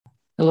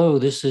Hello,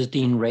 this is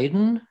Dean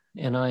Radin,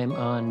 and I'm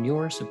on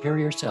Your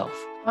Superior Self.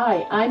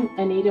 Hi, I'm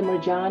Anita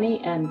Murjani,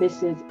 and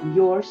this is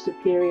Your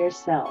Superior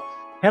Self.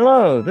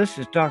 Hello, this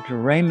is Dr.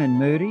 Raymond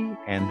Moody,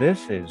 and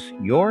this is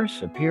Your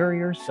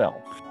Superior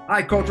Self.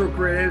 Hi, Cultural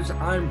Creatives.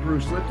 I'm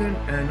Bruce Lipton,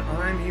 and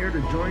I'm here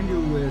to join you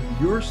with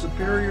Your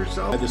Superior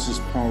Self. Hi, this is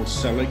Paul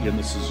Selig, and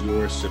this is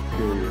Your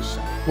Superior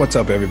Self. What's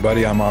up,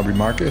 everybody? I'm Aubrey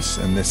Marcus,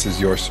 and this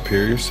is Your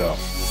Superior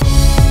Self.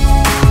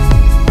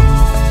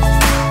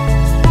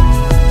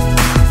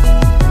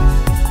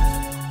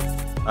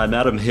 I'm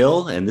Adam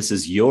Hill, and this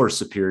is Your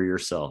Superior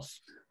Self.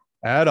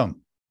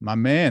 Adam, my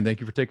man,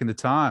 thank you for taking the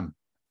time.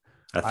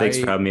 Thanks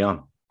for having me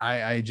on.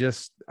 I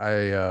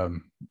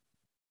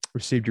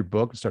received your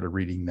book and started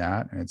reading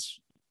that, and it's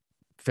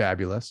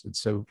fabulous. It's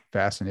so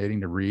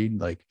fascinating to read,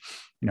 like,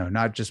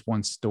 not just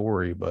one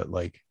story, but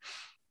like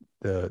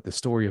the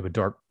story of a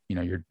dark,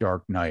 your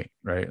dark night,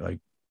 right? Like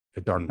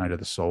a dark night of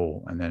the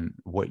soul, and then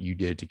what you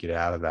did to get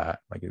out of that.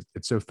 Like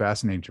it's so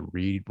fascinating to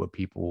read what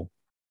people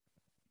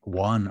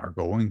are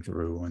going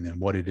through, and then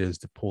what it is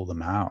to pull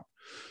them out.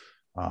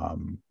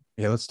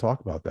 Let's talk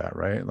about that,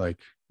 right? Like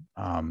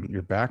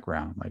your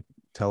background, like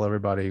tell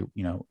everybody,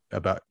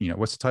 about,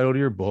 what's the title of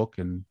your book,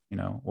 and,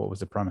 what was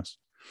the premise?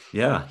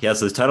 Yeah.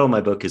 So the title of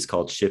my book is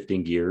called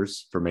Shifting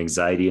Gears: From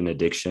Anxiety and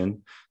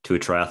Addiction to a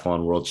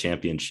Triathlon World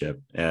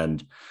Championship.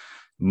 And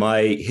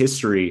my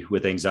history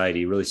with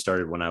anxiety really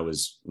started when I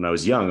was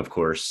young, of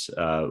course,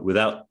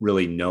 without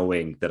really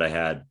knowing that I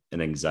had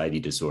an anxiety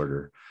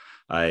disorder.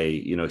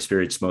 I,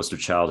 experienced most of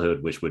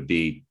childhood, which would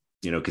be,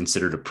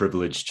 considered a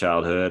privileged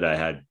childhood. I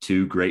had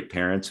two great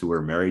parents who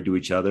were married to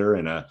each other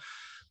in a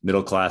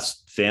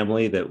middle-class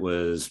family that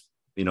was,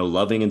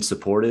 loving and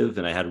supportive.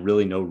 And I had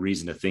really no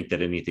reason to think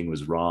that anything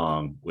was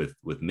wrong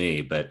with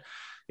me. But,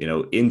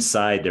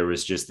 inside there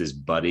was just this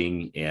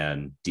budding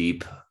and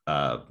deep,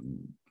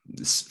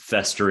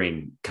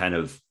 festering kind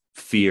of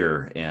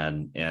fear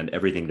and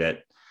everything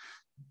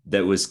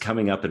that was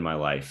coming up in my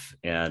life.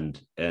 And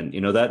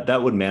that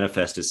would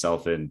manifest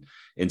itself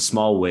in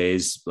small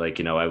ways. Like,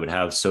 I would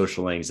have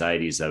social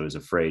anxieties. I was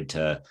afraid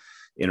to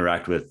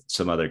interact with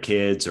some other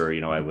kids, or,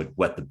 I would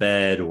wet the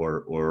bed,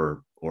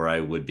 or I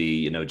would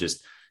be,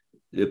 just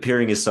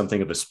appearing as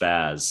something of a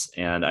spaz.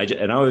 And I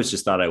always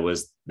just thought I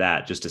was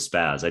just a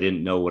spaz. I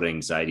didn't know what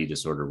anxiety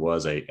disorder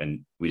was.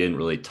 And we didn't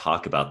really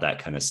talk about that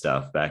kind of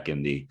stuff back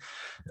in the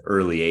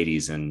early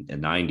 80s and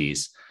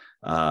 90s.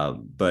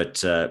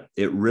 But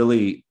it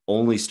really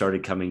only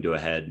started coming to a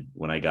head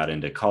when I got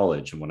into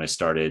college, and when I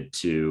started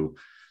to,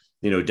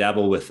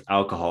 dabble with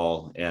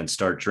alcohol and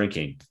start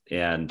drinking.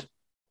 And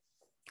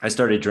I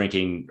started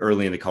drinking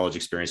early in the college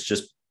experience,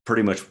 just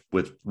pretty much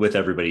with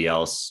everybody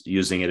else,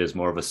 using it as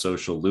more of a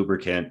social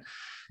lubricant.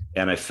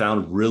 And I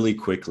found really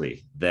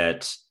quickly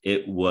that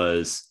it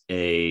was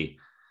a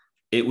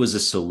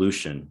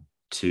solution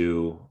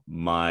to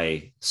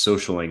my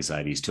social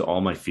anxieties, to all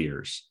my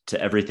fears,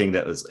 to everything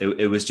that was,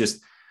 it was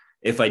just,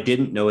 if I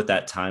didn't know at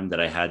that time that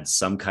I had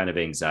some kind of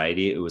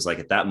anxiety, it was like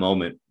at that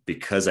moment,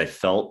 because I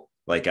felt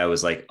like I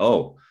was like,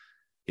 oh,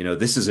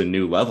 this is a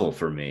new level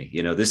for me.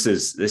 This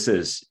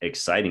is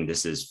exciting.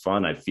 This is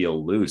fun. I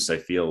feel loose. I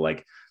feel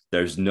like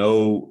there's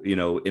no,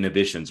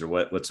 inhibitions or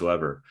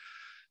whatsoever.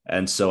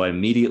 And so I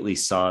immediately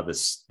saw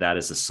that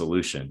as a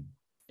solution.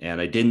 And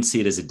I didn't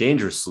see it as a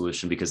dangerous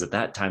solution, because at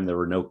that time there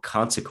were no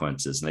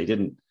consequences, and I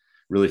didn't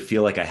really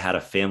feel like I had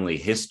a family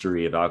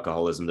history of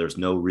alcoholism. There's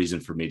no reason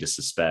for me to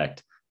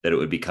suspect that it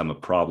would become a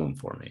problem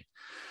for me.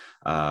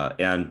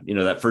 And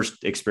that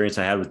first experience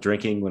I had with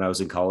drinking when I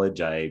was in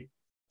college, I,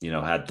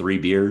 had 3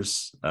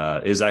 beers.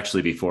 It was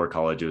actually before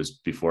college. It was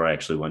before I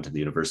actually went to the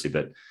university,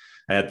 but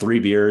I had 3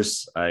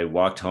 beers. I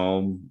walked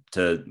home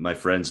to my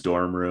friend's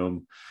dorm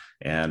room,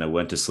 and I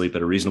went to sleep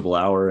at a reasonable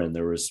hour, and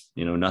there was,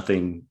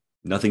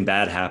 nothing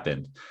bad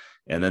happened.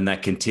 And then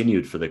that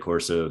continued for the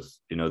course of,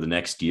 the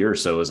next year or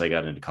so as I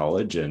got into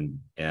college. And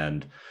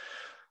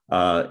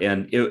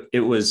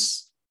it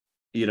was,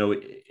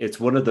 it's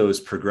one of those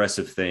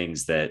progressive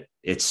things that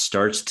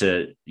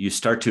you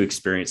start to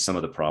experience some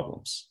of the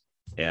problems.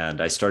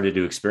 And I started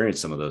to experience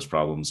some of those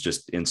problems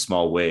just in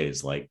small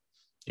ways. Like,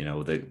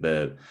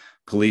 the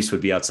police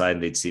would be outside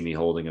and they'd see me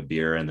holding a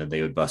beer, and then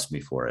they would bust me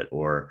for it.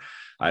 Or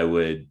I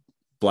would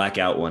black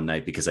out one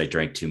night because I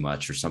drank too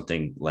much or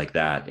something like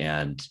that.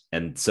 And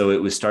so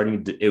it was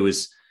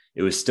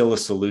it was still a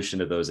solution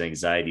to those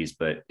anxieties,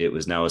 but it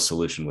was now a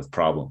solution with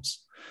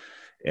problems.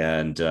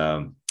 And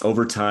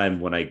over time,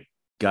 when I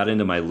got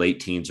into my late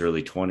teens,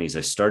 early 20s,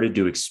 I started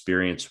to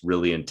experience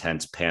really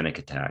intense panic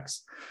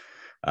attacks.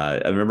 I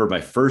remember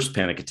my first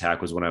panic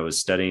attack was when I was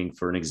studying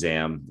for an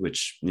exam,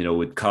 which,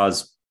 would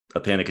cause a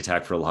panic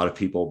attack for a lot of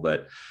people,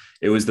 but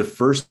it was the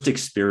first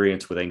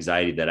experience with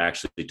anxiety that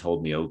actually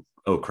told me,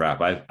 oh crap,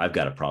 I've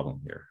got a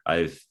problem here.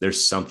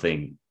 There's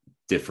something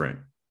different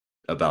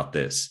about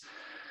this.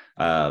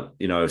 I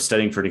was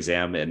studying for an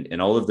exam,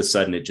 and all of a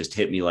sudden it just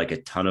hit me like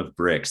a ton of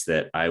bricks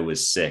that I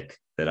was sick,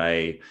 that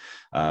I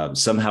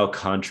somehow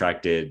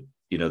contracted,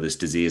 this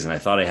disease. And I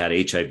thought I had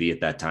HIV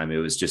at that time. It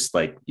was just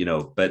like,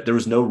 but there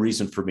was no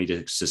reason for me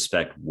to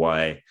suspect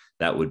why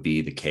that would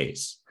be the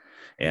case.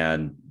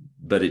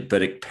 But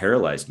it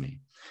paralyzed me,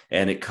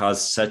 and it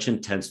caused such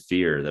intense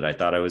fear that I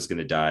thought I was going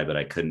to die, but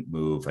I couldn't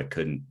move. I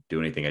couldn't do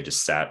anything. I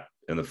just sat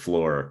on the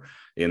floor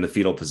in the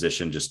fetal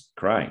position, just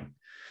crying.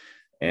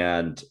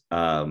 And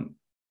I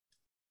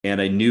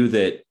knew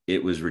that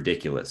it was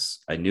ridiculous.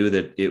 I knew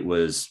that it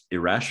was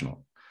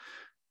irrational,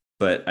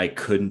 but I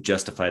couldn't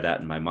justify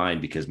that in my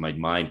mind because my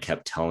mind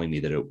kept telling me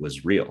that it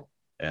was real.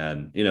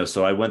 And,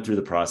 so I went through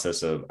the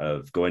process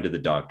of going to the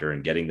doctor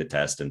and getting the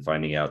test and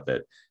finding out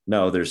that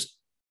no, there's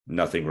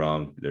nothing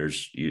wrong.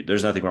 There's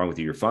nothing wrong with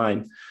you. You're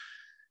fine.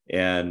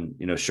 And,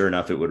 sure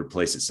enough, it would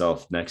replace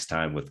itself next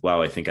time with,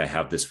 wow, I think I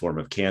have this form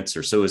of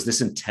cancer. So it was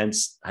this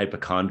intense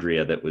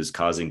hypochondria that was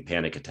causing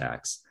panic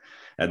attacks.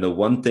 And the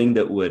one thing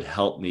that would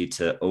help me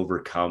to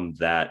overcome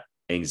that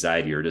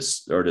anxiety or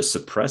to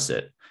suppress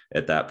it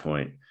at that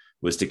point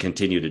was to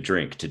continue to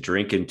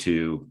drink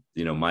into,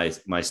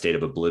 my state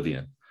of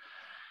oblivion.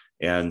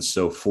 And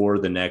so for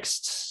the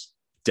next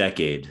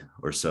decade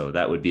or so,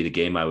 that would be the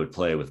game I would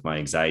play with my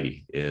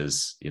anxiety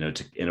is,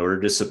 in order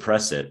to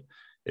suppress it,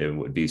 it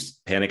would be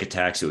panic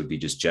attacks. It would be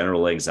just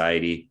general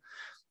anxiety.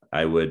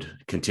 I would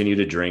continue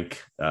to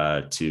drink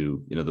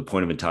to, the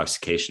point of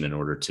intoxication in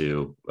order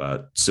to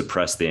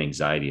suppress the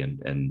anxiety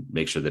and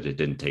make sure that it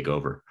didn't take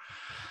over.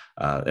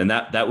 And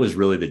that was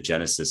really the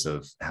genesis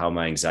of how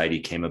my anxiety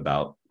came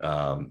about,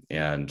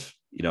 and,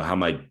 how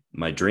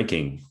my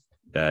drinking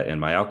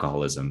and my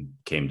alcoholism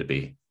came to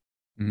be.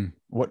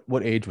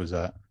 What age was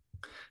that?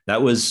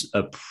 That was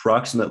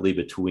approximately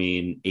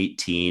between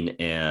 18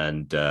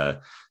 and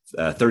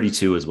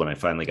 32 is when I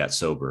finally got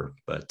sober,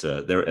 but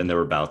there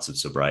were bouts of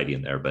sobriety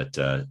in there, but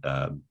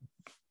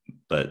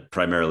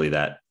primarily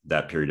that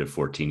period of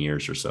 14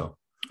 years or so.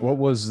 What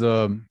was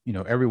the,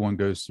 everyone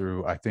goes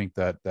through, I think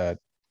that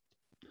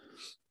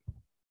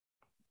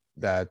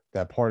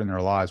part in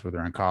their lives where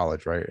they're in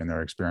college, right? And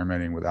they're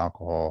experimenting with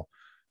alcohol,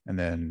 and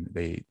then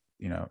they,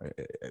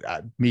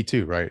 me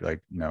too, right?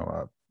 Like,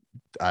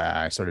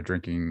 I started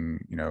drinking,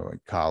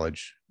 at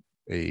college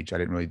age. I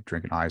didn't really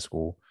drink in high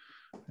school.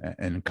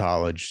 And in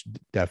college,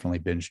 definitely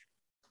binge,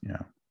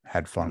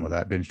 had fun with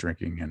that, binge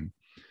drinking and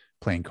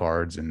playing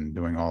cards and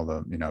doing all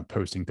the,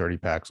 posting 30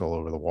 packs all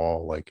over the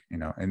wall, like,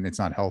 and it's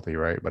not healthy,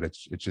 right? But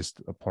it's just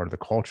a part of the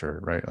culture,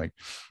 right? Like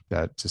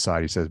that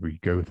society says we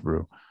go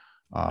through.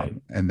 Right.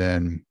 And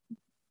then,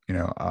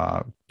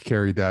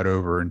 carried that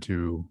over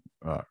into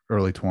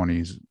early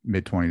 20s,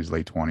 mid 20s,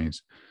 late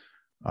 20s.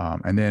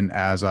 And then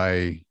as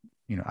I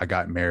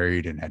got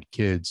married and had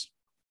kids,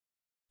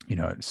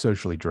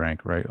 socially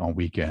drank, right, on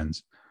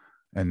weekends.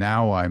 And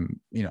now I'm,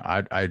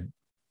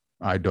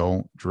 I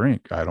don't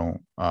drink.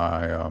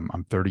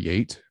 I'm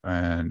 38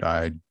 and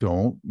I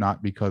don't,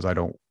 not because I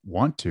don't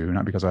want to,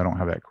 not because I don't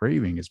have that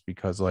craving. It's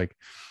because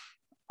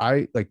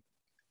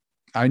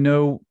I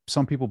know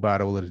some people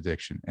battle with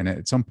addiction. And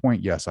at some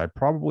point, yes, I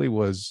probably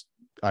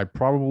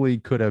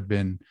could have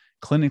been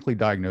clinically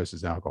diagnosed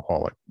as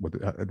alcoholic with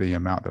the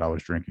amount that I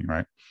was drinking.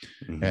 Right.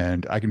 Mm-hmm.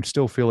 And I can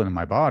still feel it in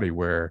my body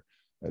where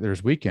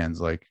there's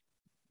weekends, like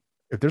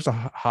if there's a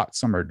hot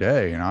summer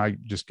day and I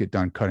just get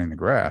done cutting the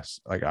grass,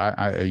 like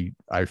I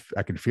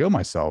can feel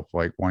myself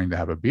like wanting to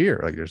have a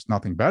beer. Like there's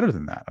nothing better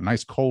than that. A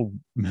nice cold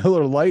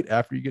Miller Lite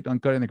after you get done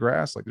cutting the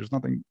grass. Like there's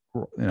nothing,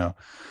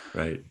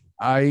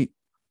 Right.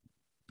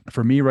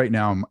 For me right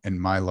now in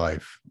my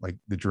life, like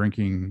the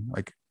drinking,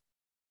 like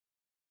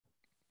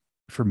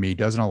for me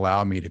doesn't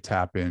allow me to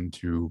tap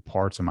into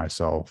parts of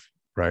myself,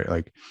 right?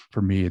 Like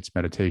for me, it's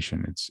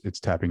meditation. It's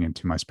tapping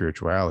into my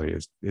spirituality.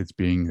 It's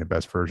being the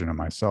best version of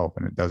myself.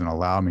 And it doesn't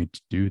allow me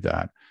to do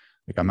that.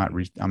 Like I'm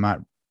not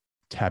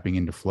tapping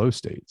into flow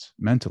states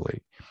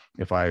mentally.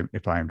 If I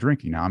am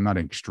drinking. Now I'm not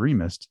an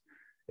extremist.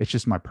 It's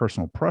just my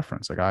personal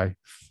preference. Like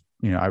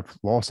I've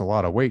lost a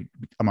lot of weight.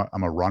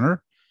 I'm a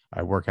runner.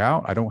 I work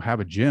out. I don't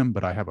have a gym,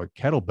 but I have a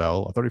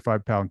kettlebell, a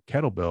 35-pound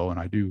kettlebell, and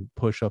I do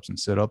push-ups and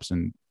sit-ups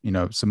and,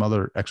 some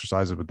other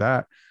exercises with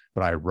that,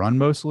 but I run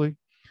mostly.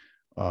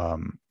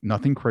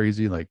 Nothing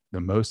crazy. Like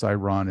the most I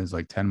run is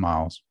like 10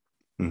 miles.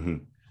 Mm-hmm.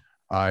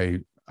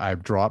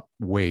 I've dropped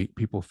weight.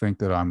 People think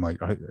that I'm like,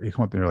 they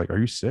come up there like, are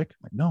you sick?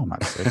 I'm like, no, I'm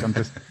not sick.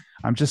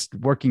 I'm just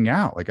working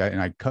out. Like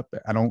I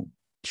don't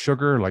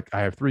sugar. Like I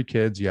have 3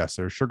 kids. Yes,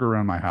 there's sugar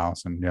around my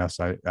house. And yes,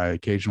 I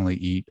occasionally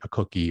eat a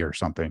cookie or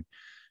something.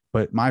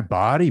 But my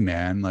body,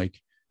 man,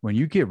 like when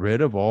you get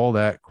rid of all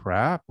that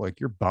crap, like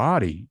your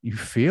body, you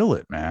feel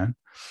it, man.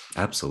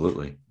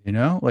 Absolutely.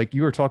 Like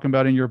you were talking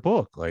about in your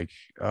book, like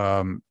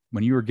when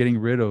you were getting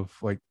rid of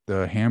like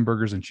the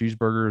hamburgers and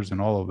cheeseburgers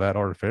and all of that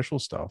artificial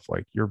stuff,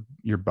 like your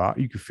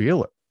body, you could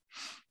feel it.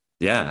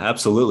 Yeah,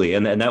 absolutely.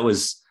 And that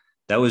was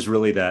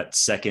really that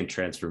second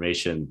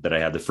transformation that I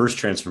had. The first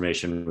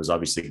transformation was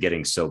obviously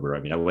getting sober.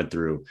 I mean, I went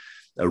through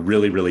a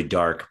really, really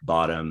dark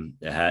bottom.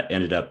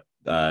 Ended up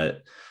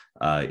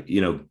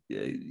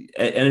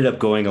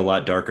going a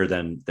lot darker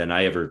than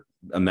I ever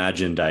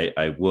imagined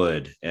I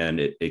would. And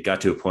it got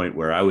to a point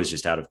where I was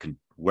just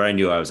where I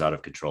knew I was out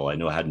of control. I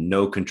know I had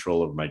no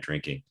control over my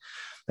drinking.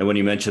 And when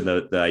you mentioned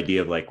the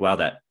idea of like, wow,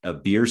 that a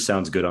beer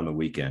sounds good on the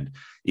weekend,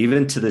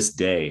 even to this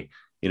day,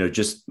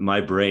 just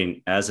my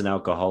brain as an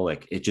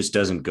alcoholic, it just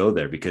doesn't go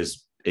there,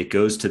 because it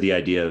goes to the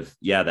idea of,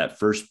 yeah, that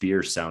first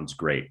beer sounds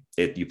great.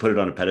 You put it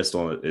on a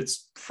pedestal and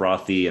it's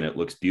frothy and it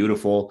looks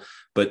beautiful,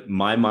 but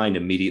my mind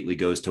immediately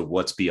goes to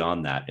what's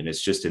beyond that. And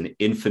it's just an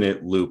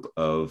infinite loop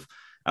of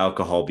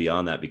alcohol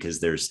beyond that,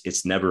 because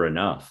it's never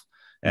enough.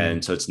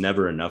 And so it's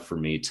never enough for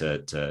me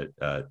to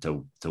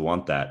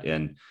want that.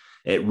 And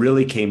it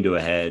really came to a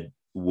head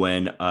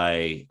when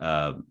I'd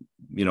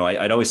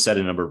always set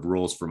a number of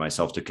rules for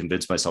myself to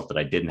convince myself that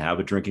I didn't have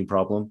a drinking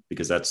problem,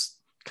 because that's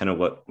kind of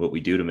what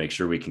we do to make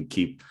sure we can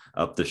keep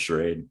up the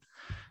charade.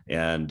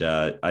 And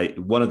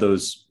one of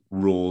those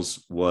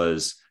rules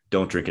was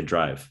don't drink and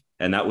drive.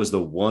 And that was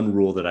the one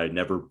rule that I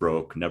never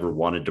broke, never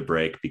wanted to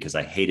break, because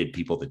I hated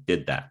people that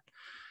did that.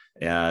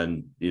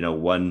 And,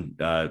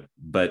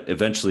 but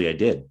eventually I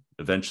did.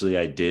 Eventually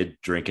I did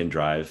drink and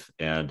drive,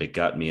 and it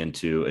got me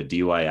into a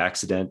DUI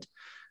accident.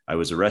 I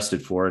was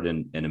arrested for it.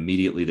 And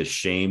immediately the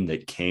shame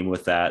that came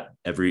with that,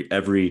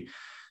 every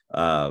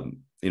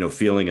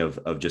feeling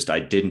of just, I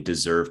didn't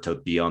deserve to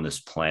be on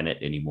this planet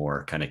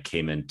anymore, kind of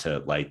came into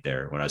light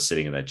there when I was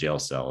sitting in that jail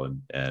cell.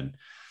 And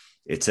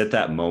it's at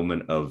that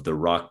moment of the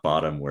rock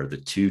bottom where the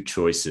two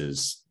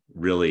choices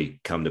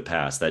really come to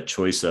pass. That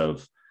choice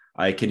of,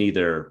 I can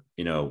either,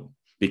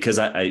 because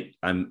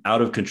I'm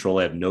out of control,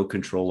 I have no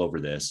control over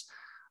this.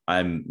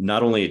 I'm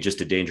not only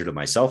just a danger to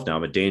myself now,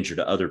 I'm a danger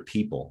to other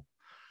people.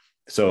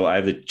 So I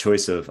have the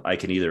choice of, I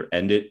can either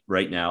end it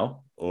right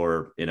now,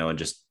 or, and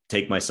just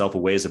take myself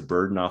away as a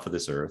burden off of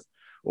this earth,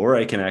 or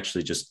I can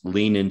actually just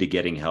lean into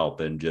getting help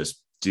and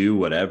just do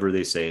whatever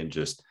they say and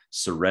just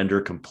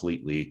surrender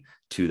completely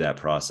to that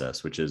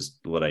process, which is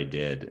what I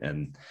did.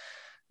 And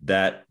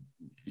that,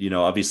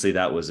 obviously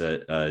that was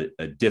a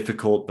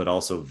difficult, but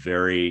also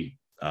very,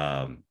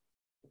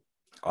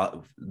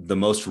 the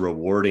most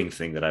rewarding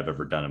thing that I've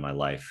ever done in my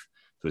life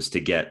was to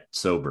get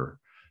sober,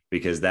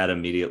 because that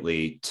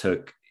immediately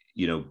took,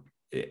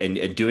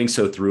 and doing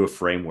so through a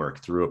framework,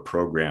 through a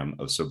program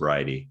of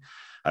sobriety.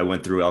 I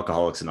went through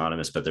Alcoholics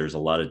Anonymous, but there's a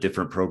lot of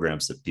different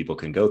programs that people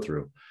can go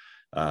through.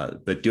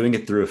 But doing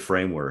it through a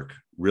framework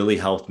really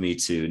helped me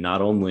to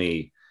not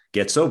only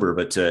get sober,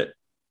 but to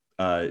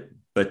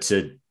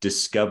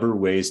discover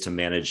ways to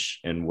manage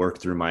and work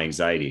through my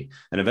anxiety,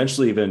 and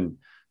eventually even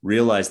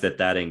realize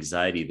that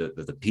anxiety,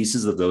 the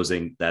pieces of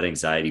that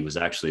anxiety was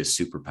actually a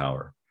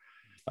superpower.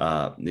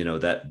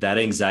 That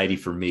anxiety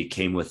for me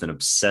came with an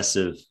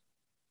obsessive,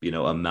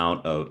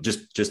 amount of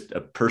just a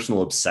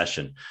personal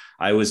obsession.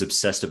 I was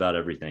obsessed about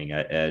everything,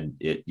 and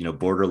it,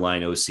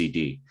 borderline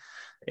OCD.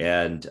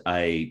 And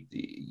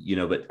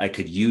but I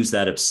could use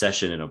that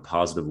obsession in a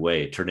positive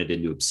way, turn it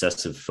into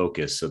obsessive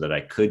focus so that I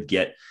could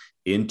get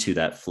into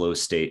that flow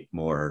state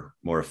more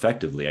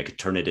effectively. I could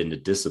turn it into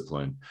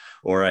discipline,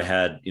 or I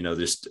had,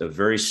 just a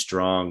very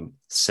strong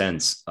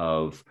sense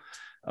of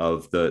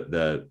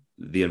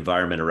the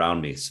environment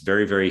around me. It's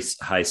very, very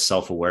high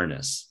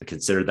self-awareness. I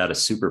considered that a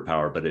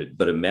superpower, but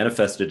it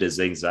manifested as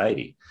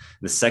anxiety.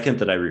 And the second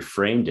that I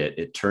reframed it,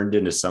 it turned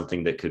into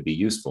something that could be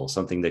useful,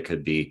 something that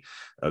could be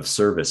of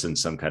service in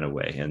some kind of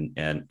way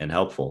and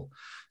helpful.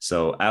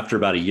 So after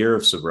about a year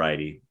of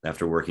sobriety,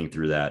 after working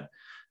through that,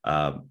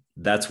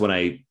 that's when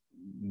I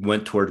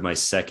went toward my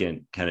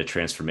second kind of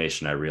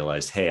transformation. I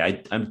realized,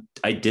 hey,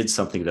 I did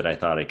something that I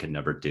thought I could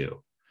never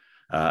do.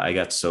 I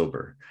got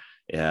sober.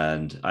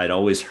 And I'd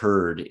always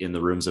heard in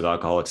the rooms of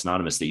Alcoholics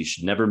Anonymous that you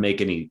should never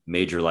make any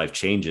major life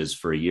changes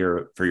for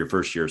your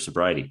first year of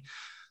sobriety.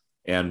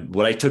 And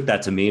what I took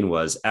that to mean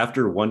was,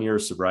 after 1 year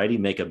of sobriety,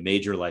 make a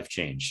major life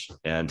change.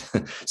 And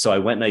so I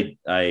went and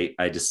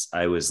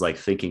I was like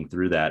thinking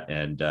through that.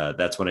 And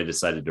that's when I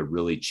decided to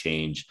really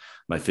change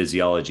my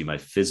physiology, my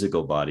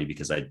physical body,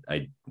 because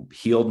I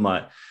healed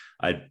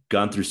I'd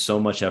gone through so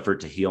much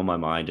effort to heal my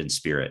mind and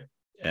spirit.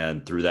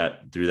 And through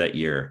that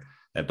year,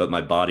 but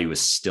my body was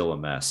still a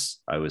mess.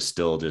 I was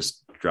still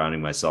just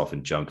drowning myself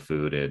in junk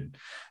food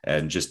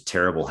and just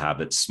terrible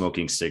habits,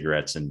 smoking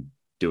cigarettes and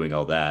doing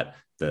all that.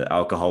 The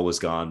alcohol was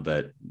gone,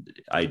 but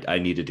I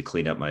needed to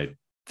clean up my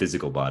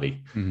physical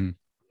body. Mm-hmm.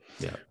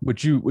 Yeah.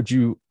 Would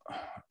you,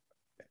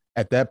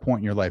 at that point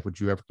in your life, would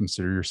you ever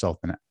consider yourself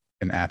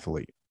an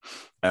athlete?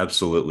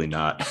 Absolutely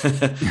not.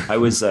 I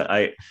was,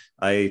 I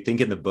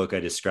think in the book, I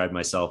described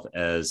myself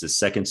as a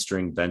second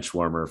string bench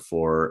warmer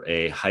for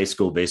a high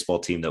school baseball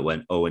team that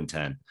went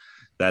 0-10.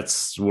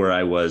 That's where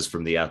I was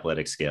from the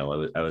athletic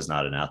scale. I was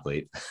not an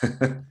athlete.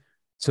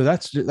 So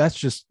that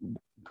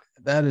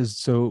is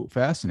so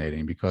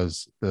fascinating,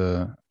 because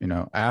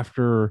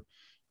after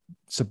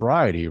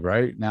sobriety,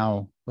 right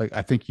now, like,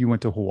 I think you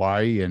went to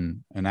Hawaii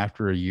and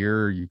after a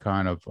year you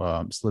kind of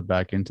slid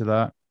back into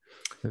that.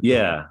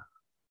 Yeah.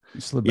 You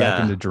slid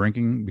back into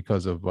drinking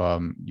because of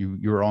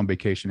you were on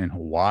vacation in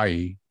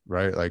Hawaii,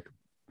 right? Like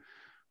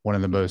one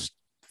of the most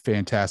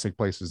fantastic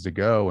places to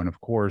go. And of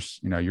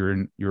course,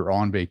 you're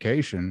on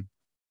vacation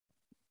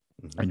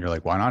and you're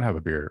like, why not have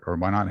a beer or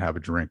why not have a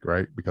drink,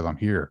 right? Because I'm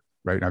here.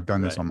 right? And I've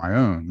done this Right. on my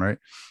own, right?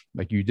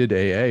 Like you did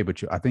AA,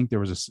 but I think there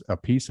was a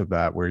piece of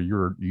that where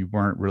you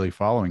weren't really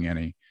following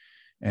any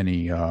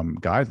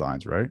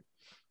guidelines, right?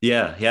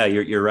 Yeah,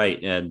 you're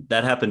right, and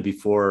that happened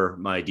before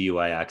my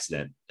DUI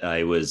accident.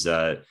 I was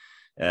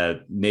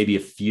maybe a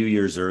few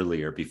years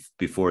earlier.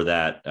 Before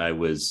that, I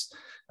was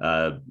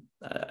I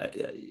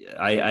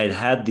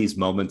had these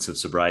moments of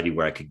sobriety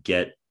where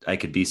I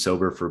could be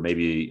sober for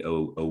maybe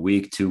a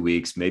week, 2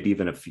 weeks, maybe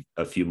even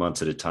a few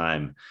months at a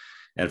time.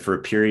 And for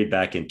a period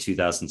back in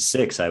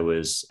 2006,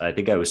 I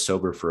think I was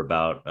sober for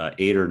about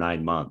 8 or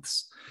 9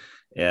 months.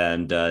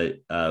 And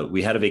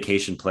we had a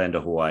vacation planned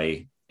to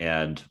Hawaii,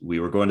 and we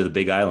were going to the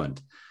Big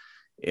Island.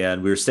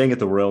 And we were staying at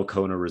the Royal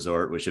Kona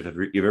Resort, which if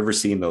you've ever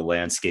seen the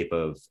landscape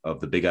of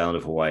the Big Island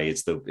of Hawaii,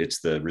 it's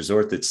the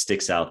resort that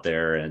sticks out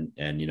there, and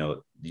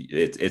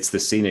it's the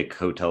scenic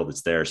hotel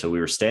that's there. So we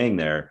were staying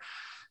there,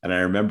 and I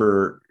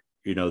remember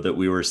that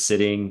we were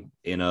sitting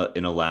in a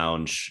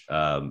lounge,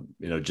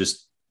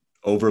 just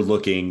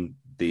overlooking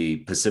the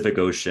Pacific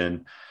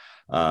Ocean,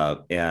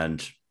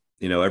 and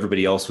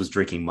everybody else was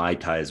drinking Mai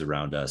Tais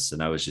around us,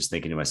 and I was just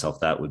thinking to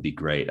myself, that would be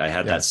great. I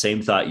had that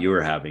same thought you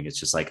were having. It's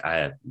just like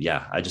I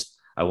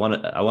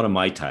want a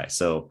Mai Tai.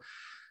 So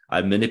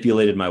I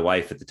manipulated my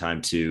wife at the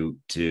time to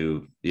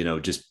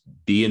just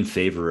be in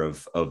favor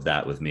of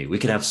that with me. We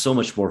could have so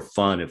much more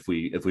fun if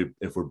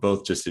we're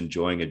both just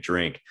enjoying a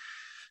drink.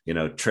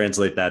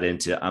 Translate that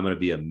into, I'm going to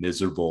be a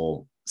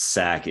miserable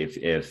sack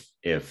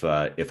if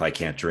I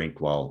can't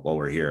drink while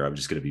we're here. I'm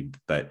just going to be,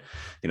 but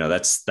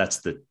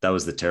that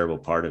was the terrible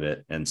part of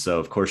it. And so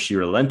of course she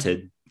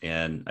relented,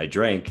 and I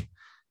drank,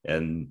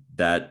 and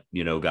that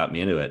got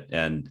me into it.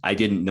 And I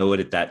didn't know it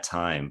at that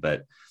time,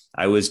 but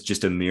I was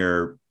just a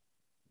mere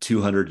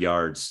 200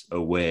 yards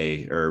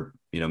away, or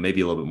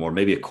maybe a little bit more,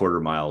 maybe a quarter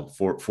mile,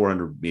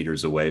 400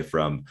 meters away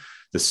from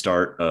the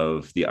start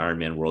of the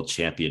Ironman World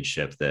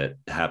Championship that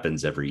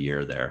happens every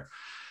year there.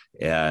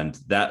 And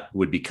that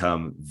would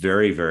become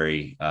very,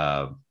 very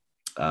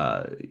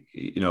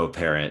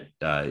apparent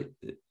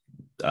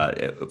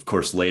of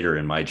course later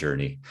in my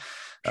journey.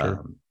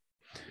 Sure.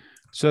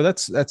 So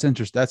that's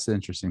interesting. That's the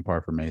interesting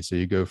part for me. So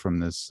you go from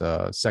this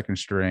second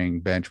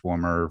string bench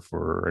warmer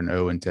for an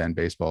 0-10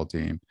 baseball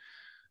team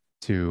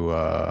to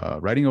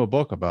writing a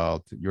book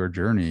about your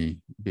journey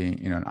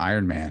being an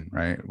Ironman,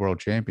 right, World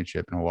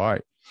Championship in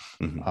Hawaii.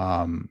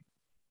 Mm-hmm.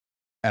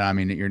 And I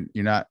mean,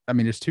 you're not. I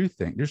mean, there's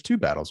two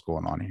battles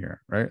going on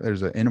here, right?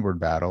 There's an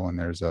inward battle and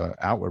there's an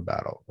outward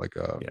battle. Like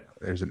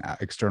there's an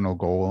external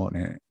goal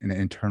and an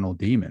internal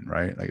demon,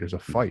 right? Like there's a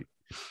fight.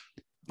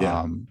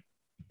 Yeah.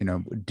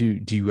 Do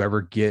you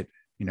ever get,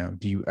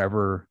 do you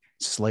ever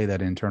slay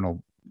that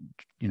internal,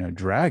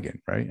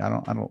 dragon, right? I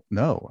don't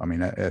know. I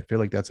mean, I feel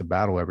like that's a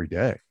battle every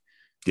day.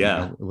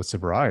 Yeah. With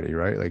sobriety,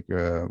 right? Like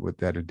with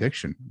that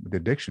addiction,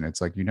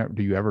 it's like,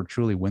 do you ever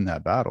truly win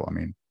that battle? I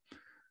mean,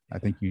 I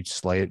think you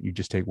slay it. You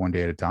just take one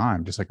day at a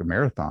time, just like a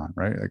marathon,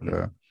 right?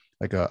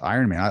 Like a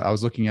Ironman. I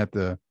was looking at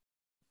the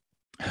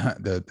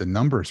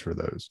numbers for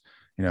those,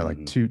 like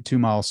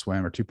 2-mile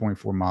swim or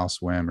 2.4 mile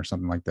swim or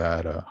something like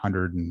that.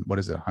 100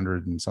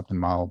 and something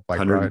mile bike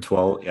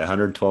 112, ride.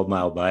 112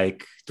 mile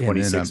bike,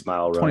 26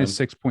 mile run.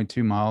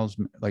 26.2 miles.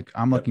 Like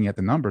I'm looking at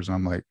the numbers and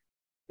I'm like,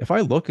 if I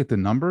look at the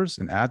numbers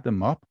and add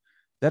them up,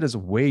 that is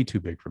way too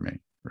big for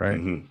me. Right.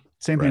 Mm-hmm.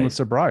 Same thing with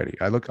sobriety.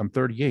 I'm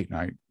 38 and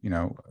I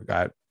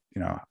got,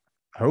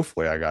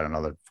 hopefully I got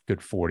another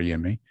good 40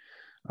 in me.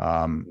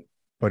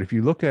 But if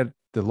you look at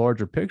the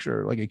larger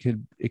picture, like it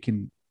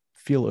can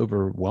feel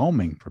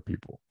overwhelming for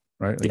people,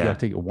 right? Like you got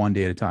to take it one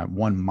day at a time,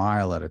 1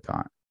 mile at a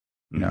time.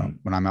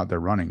 When I'm out there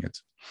running,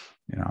 it's,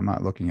 I'm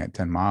not looking at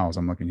 10 miles.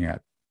 I'm looking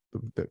at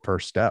the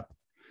first step.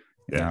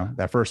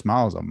 That first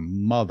mile is a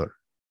mother.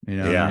 What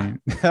I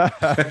mean?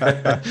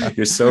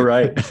 You're so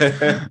right.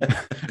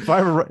 If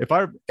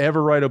I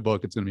ever write a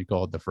book, it's going to be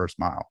called The First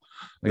Mile.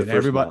 Like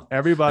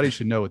everybody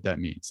should know what that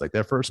means. Like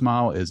that first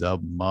mile is a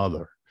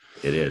mother.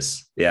 It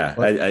is. Yeah.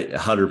 I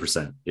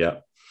 100%.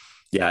 Yeah.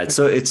 Yeah. It's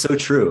so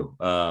true.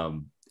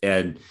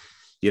 And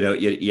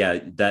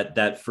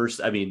that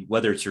first, I mean,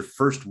 whether it's your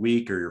first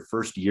week or your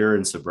first year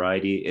in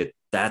sobriety,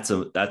 that's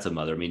a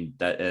mother. I mean,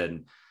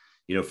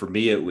 for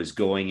me, it was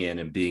going in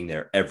and being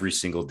there every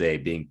single day,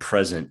 being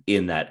present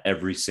in that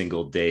every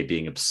single day,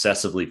 being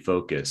obsessively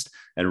focused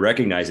and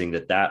recognizing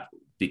that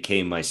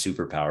became my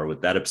superpower.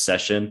 With that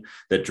obsession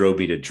that drove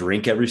me to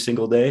drink every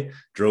single day,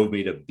 drove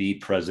me to be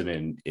present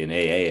in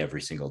AA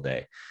every single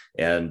day.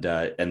 And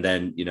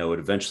then, it would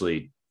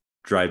eventually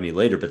drive me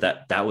later, but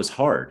that was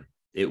hard.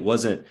 It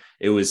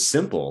was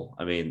simple.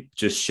 I mean,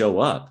 just show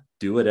up,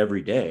 do it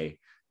every day,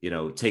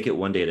 take it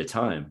one day at a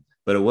time,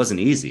 but it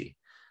wasn't easy,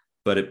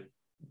 but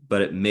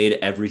it made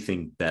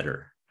everything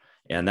better.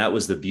 And that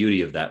was the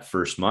beauty of that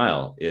first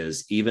mile,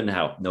 is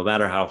no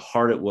matter how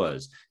hard it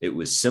was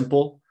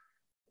simple,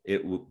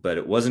 but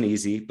it wasn't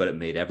easy, but it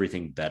made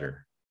everything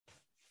better.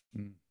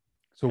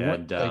 So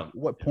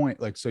what point,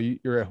 so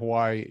you're at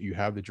Hawaii, you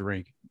have the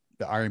drink,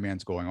 the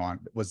Ironman's going on.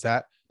 Was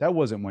that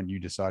wasn't when you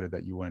decided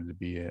that you wanted to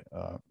be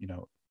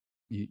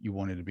you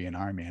wanted to be an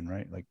Ironman,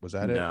 right? Like, was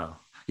that it? No.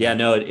 Yeah,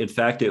 no. In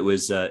fact, it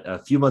was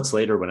a few months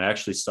later when I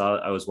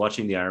was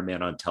watching the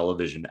Ironman on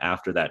television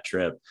after that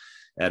trip,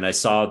 and I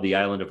saw the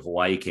island of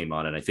Hawaii came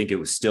on, and I think it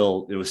was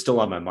still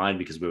on my mind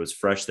because it was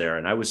fresh there,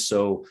 and I was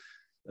so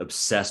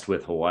obsessed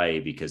with Hawaii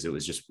because it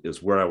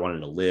was where I wanted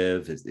to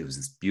live. It was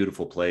this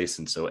beautiful place.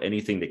 And so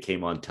anything that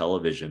came on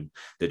television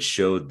that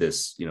showed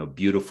this,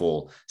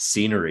 beautiful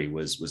scenery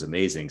was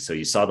amazing. So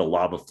you saw the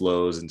lava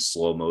flows in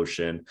slow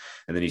motion,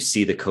 and then you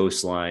see the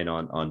coastline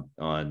on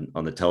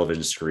the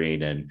television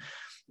screen.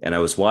 And I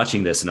was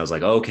watching this and I was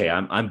like, okay,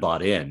 I'm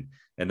bought in.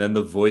 And then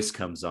the voice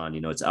comes on,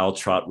 it's Al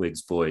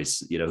Trotwig's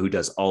voice, who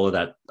does all of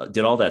that,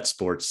 did all that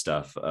sports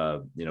stuff,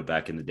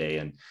 back in the day.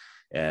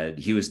 And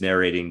he was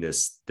narrating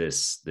this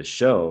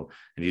show,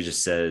 and he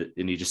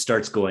just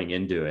starts going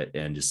into it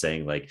and just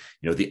saying, like,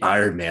 the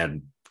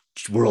Ironman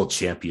World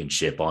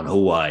Championship on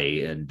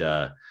Hawaii. And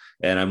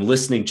I'm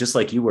listening just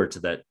like you were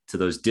to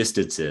those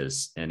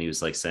distances. And he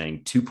was like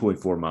saying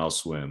 2.4 mile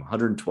swim,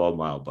 112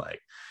 mile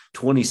bike,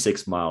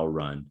 26 mile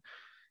run.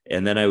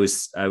 And then I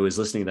was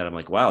listening to that. I'm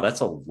like, wow,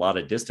 that's a lot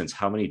of distance.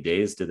 How many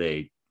days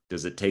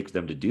does it take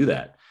them to do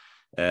that?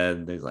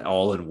 And they're like,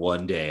 all in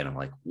one day. And I'm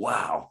like,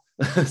 wow.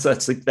 So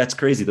that's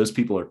crazy. Those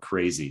people are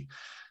crazy.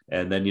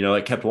 And then,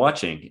 I kept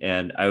watching,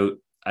 and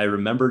I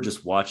remember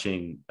just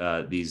watching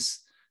these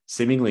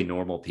seemingly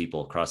normal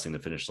people crossing the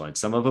finish line,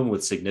 some of them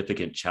with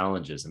significant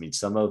challenges. I mean,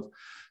 some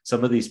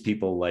of these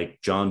people,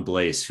 like John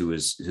Blaze, who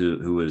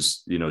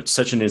was,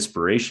 such an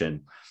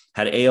inspiration,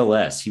 had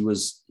ALS.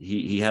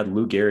 He had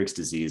Lou Gehrig's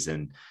disease,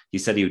 and he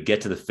said he would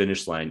get to the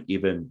finish line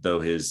even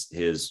though his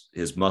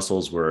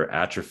muscles were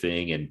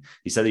atrophying, and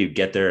he said he would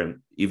get there, and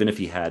even if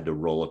he had to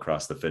roll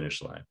across the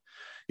finish line.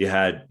 You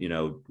had,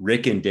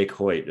 Rick and Dick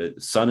Hoyt,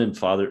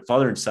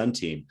 father and son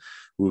team,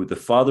 who the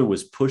father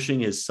was pushing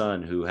his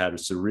son who had a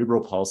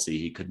cerebral palsy.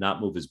 He could not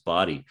move his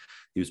body.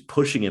 He was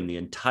pushing him the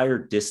entire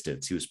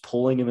distance. He was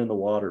pulling him in the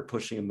water,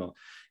 pushing him.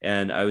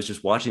 And I was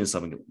just watching this.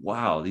 I'm like,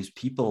 wow, these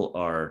people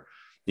are,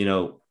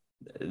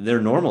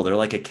 they're normal. They're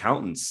like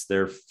accountants.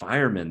 They're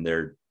firemen.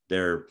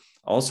 They're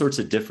all sorts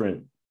of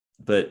different,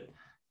 but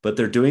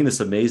they're doing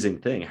this amazing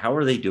thing. How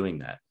are they doing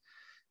that?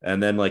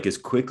 And then, like, as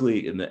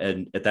quickly,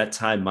 and at that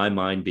time, my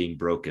mind being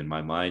broken,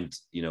 my mind,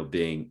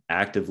 being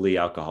actively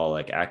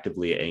alcoholic,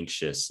 actively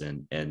anxious,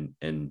 and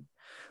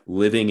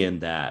living in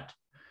that,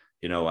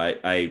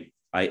 I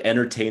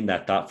entertained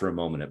that thought for a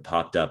moment. It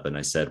popped up, and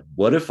I said,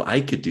 what if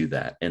I could do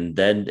that? And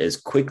then as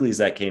quickly as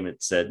that came,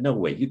 it said, no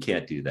way, you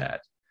can't do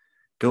that.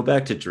 Go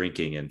back to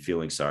drinking and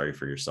feeling sorry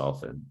for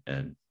yourself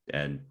and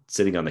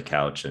sitting on the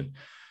couch.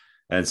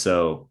 And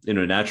so,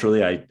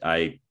 naturally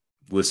I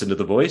listened to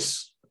the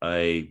voice.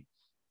 I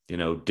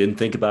didn't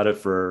think about it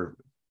for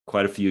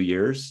quite a few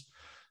years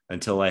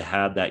until I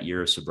had that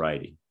year of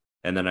sobriety.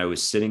 And then I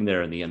was sitting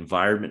there, and the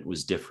environment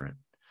was different.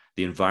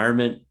 The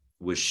environment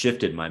was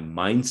shifted. My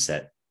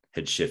mindset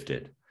had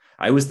shifted.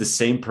 I was the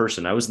same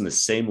person. I was in the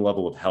same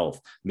level of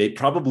health,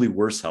 probably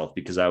worse health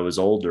because I was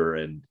older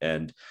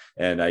and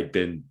I'd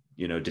been,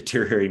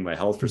 deteriorating my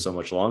health for so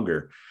much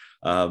longer.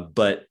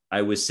 But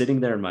I was sitting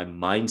there, and my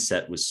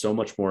mindset was so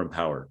much more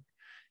empowered.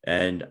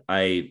 And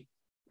I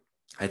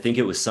think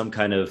it was some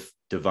kind of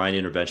divine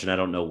intervention. I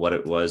don't know what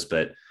it was,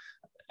 but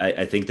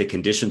I think the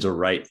conditions are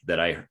right that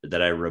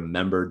I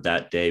remembered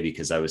that day,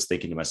 because I was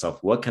thinking to myself,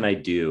 what can I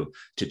do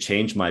to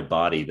change my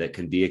body that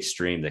can be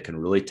extreme, that can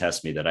really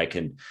test me, that I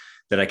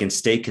can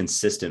stay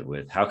consistent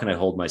with? How can I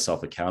hold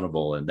myself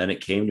accountable? And then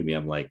it came to me.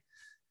 I'm like,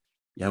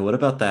 yeah, what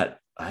about that?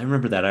 I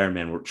remember that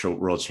Ironman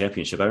World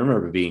Championship. I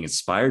remember being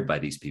inspired by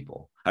these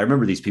people. I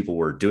remember these people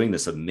were doing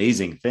this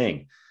amazing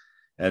thing.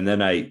 And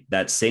then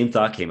that same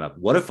thought came up.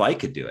 What if I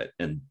could do it?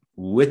 And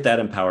with that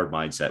empowered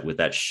mindset, with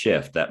that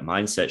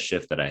mindset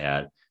shift that I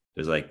had, it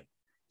was like,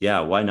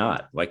 yeah, why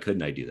not? Why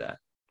couldn't I do that?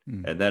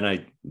 And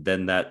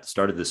then that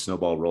started the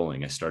snowball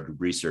rolling. I started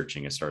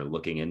researching, I started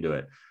looking into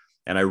it.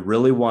 And I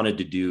really wanted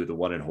to do the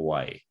one in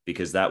Hawaii,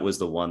 because that was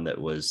the one that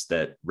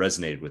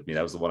resonated with me.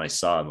 That was the one I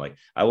saw. I'm like,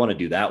 I want to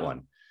do that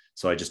one.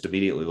 So I just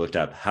immediately looked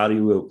up, how do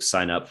you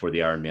sign up for the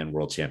Ironman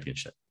World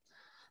Championship?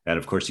 And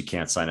of course you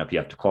can't sign up, you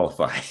have to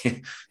qualify.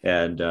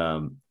 And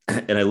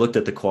I looked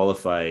at the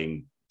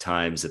qualifying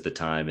times at the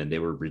time, and they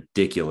were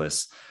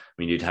ridiculous. I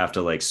mean, you'd have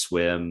to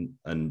swim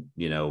and,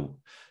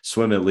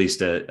 swim at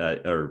least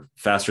or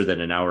faster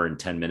than an hour and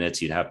 10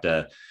 minutes. You'd have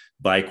to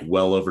bike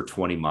well over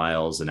 20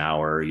 miles an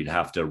hour. You'd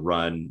have to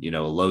run,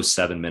 low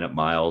 7-minute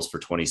miles for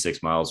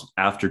 26 miles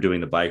after doing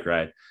the bike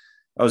ride.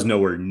 I was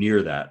nowhere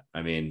near that.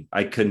 I mean,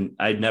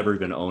 I'd never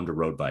even owned a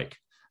road bike.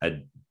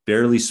 I'd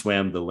barely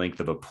swam the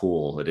length of a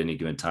pool at any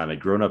given time. I'd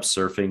grown up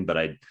surfing, but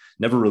I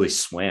never really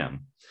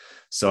swam.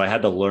 So I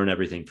had to learn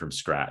everything from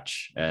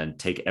scratch and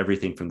take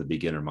everything from the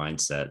beginner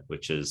mindset,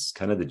 which is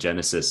kind of the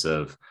genesis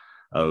of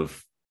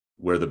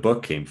where the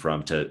book came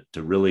from, to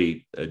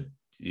really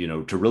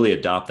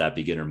adopt that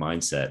beginner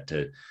mindset,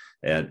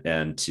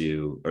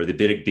 or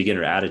the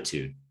beginner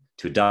attitude,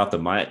 to adopt the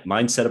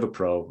mindset of a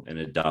pro and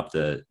adopt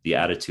the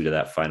attitude of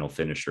that final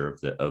finisher,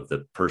 of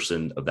the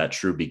person, of that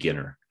true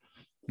beginner.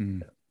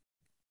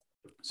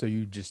 So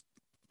you just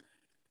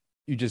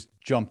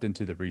jumped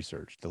into the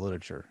research, the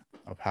literature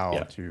of how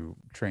to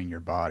train your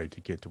body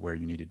to get to where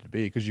you needed to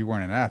be, because you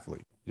weren't an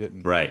athlete. You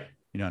didn't, Right.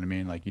 you know what I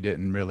mean? Like you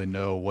didn't really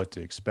know what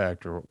to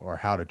expect or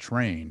how to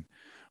train.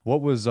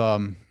 What was,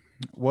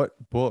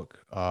 what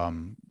book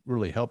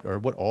really helped, or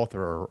what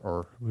author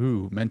or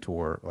who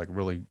mentor like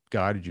really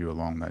guided you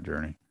along that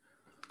journey?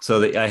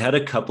 So I had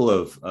a couple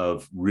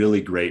of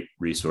really great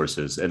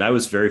resources, and I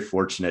was very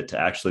fortunate to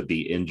actually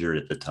be injured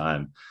at the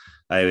time.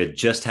 I had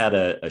just had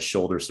a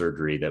shoulder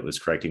surgery that was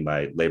correcting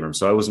my labrum,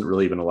 so I wasn't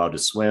really even allowed to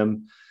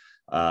swim,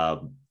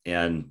 and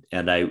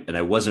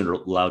I wasn't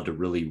allowed to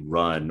really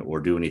run or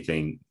do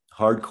anything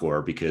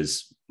hardcore,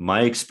 because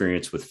my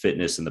experience with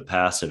fitness in the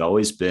past had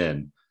always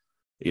been,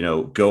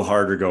 go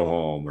hard or go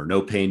home, or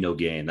no pain, no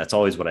gain. That's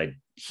always what I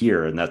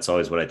hear, and that's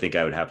always what I think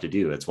I would have to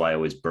do. That's why I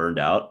always burned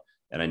out,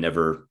 and I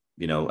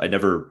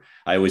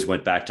always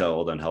went back to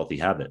old unhealthy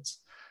habits.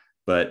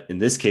 But in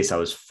this case, I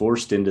was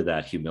forced into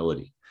that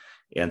humility.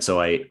 And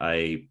so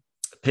I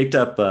picked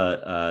up,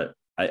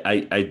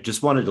 I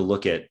just wanted to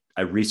look at,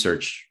 I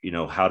researched,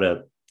 how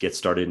to get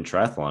started in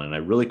triathlon. And I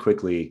really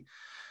quickly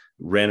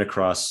ran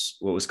across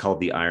what was called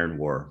the Iron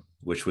War,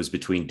 which was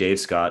between Dave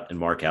Scott and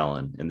Mark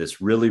Allen. And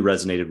this really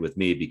resonated with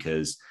me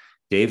because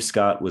Dave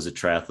Scott was a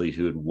triathlete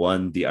who had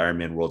won the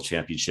Ironman World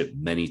Championship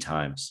many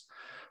times.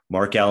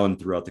 Mark Allen,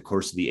 throughout the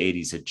course of the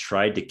 80s, had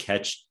tried to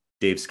catch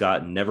Dave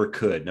Scott and never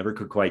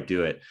could quite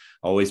do it.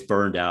 Always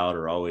burned out,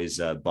 or always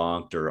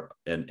bonked,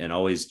 and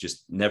always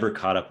just never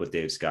caught up with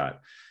Dave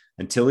Scott,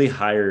 until he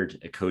hired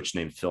a coach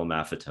named Phil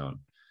Maffetone.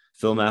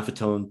 Phil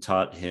Maffetone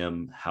taught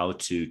him how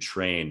to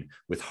train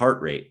with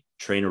heart rate,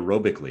 train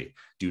aerobically,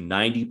 do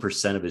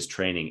 90% of his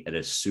training at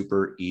a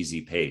super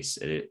easy pace.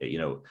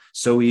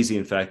 So easy,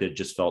 in fact, that it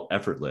just felt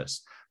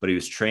effortless. But he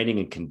was training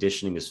and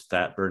conditioning his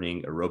fat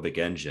burning aerobic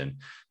engine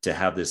to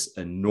have this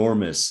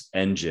enormous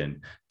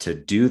engine to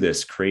do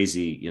this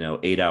crazy,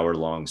 8-hour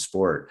long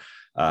sport,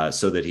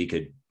 so that he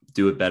could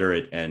do it better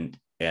and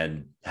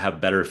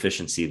have better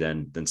efficiency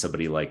than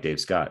somebody like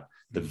Dave Scott.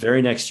 The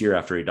very next year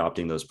after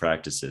adopting those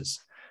practices,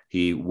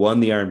 he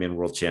won the Ironman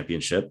World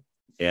Championship,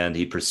 and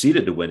he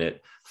proceeded to win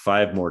it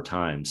 5 more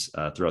times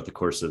throughout the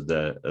course of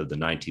the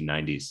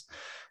 1990s.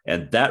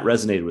 And that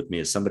resonated with me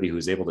as somebody who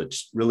was able to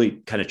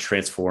really kind of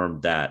transform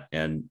that.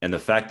 And the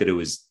fact that it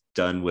was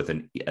done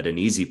at an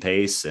easy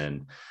pace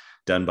and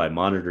done by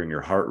monitoring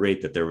your heart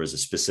rate, that there was a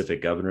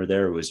specific governor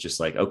there. It was just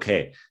like,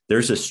 okay,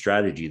 there's a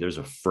strategy, there's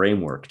a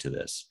framework to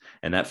this.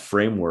 And that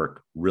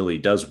framework really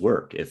does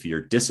work if you're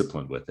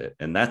disciplined with it.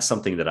 And that's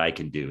something that I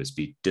can do, is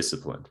be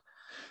disciplined.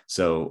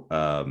 So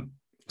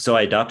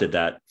I adopted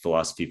that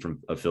philosophy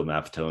from Phil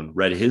Maffetone,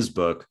 read his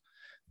book,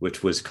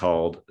 which was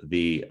called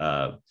the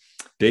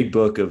Big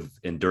Book of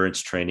Endurance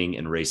Training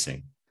and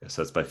Racing.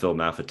 So that's by Phil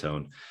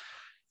Maffetone.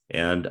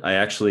 And I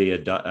actually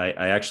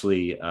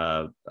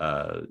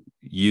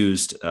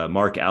used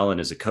Mark Allen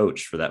as a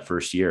coach for that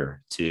first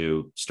year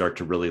to start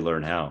to really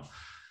learn how,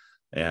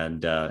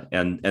 and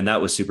that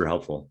was super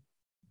helpful.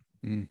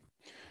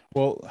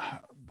 Well,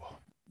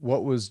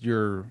 what was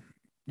your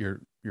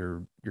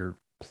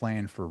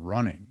plan for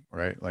running,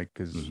 right? Like,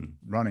 because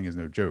running is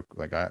no joke.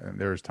 Like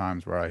there was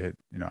times where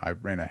I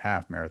ran a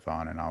half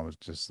marathon and I was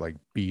just like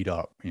beat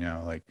up,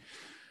 like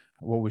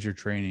what was your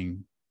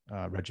training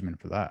regimen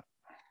for that?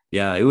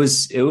 Yeah, it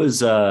was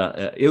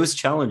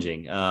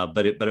challenging,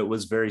 but it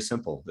was very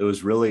simple. It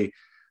was really,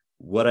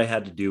 what I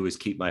had to do was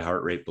keep my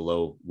heart rate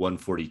below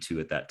 142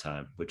 at that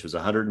time, which was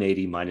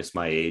 180 minus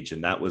my age.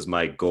 And that was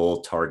my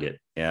goal target.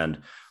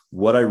 And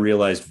what I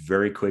realized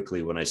very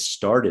quickly when I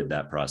started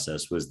that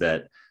process was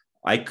that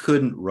I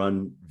couldn't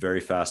run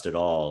very fast at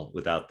all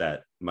without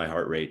my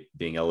heart rate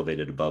being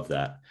elevated above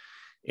that.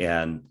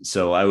 And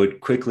so I would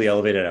quickly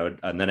elevate it.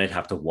 And then I'd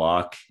have to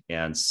walk,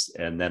 and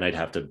then I'd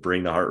have to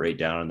bring the heart rate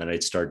down, and then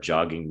I'd start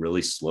jogging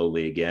really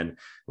slowly again.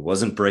 It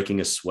wasn't breaking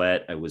a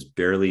sweat. I was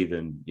barely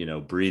even,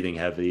 breathing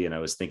heavy. And I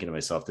was thinking to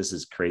myself, this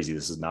is crazy.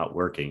 This is not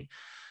working.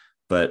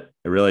 But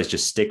I realized,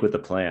 just stick with the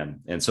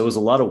plan. And so it was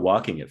a lot of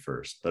walking at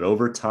first, but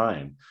over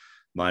time,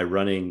 my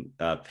running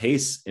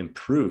pace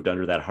improved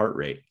under that heart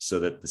rate,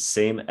 so that the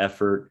same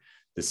effort,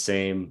 at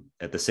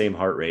the same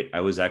heart rate, I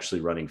was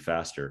actually running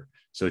faster.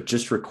 So it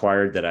just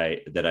required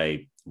that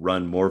I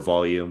run more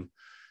volume,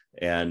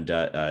 and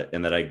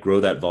that I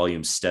grow that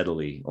volume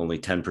steadily, only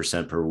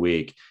 10% per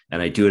week.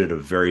 And I do it at a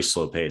very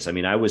slow pace. I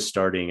mean, I was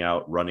starting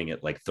out running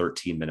at like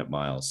 13-minute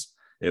miles.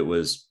 It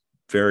was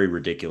very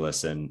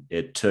ridiculous. And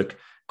it took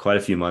quite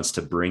a few months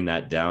to bring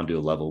that down to a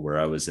level where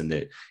I was in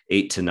the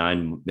 8 to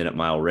 9 minute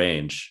mile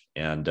range.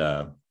 And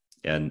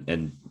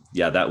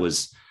yeah, that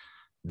was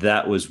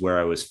where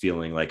I was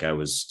feeling like I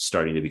was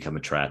starting to become a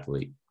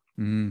triathlete.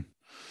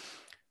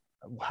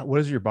 What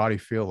does your body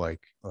feel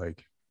like?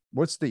 Like,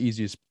 what's the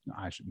easiest,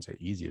 I shouldn't say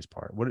easiest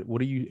part. What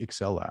do you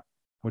excel at?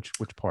 Which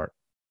part?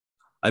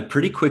 I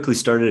pretty quickly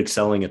started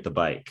excelling at the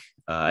bike.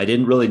 I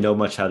didn't really know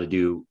much how to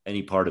do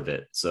any part of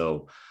it.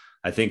 So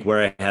I think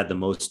where I had the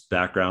most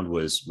background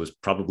was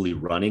probably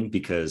running,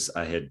 because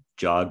I had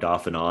jogged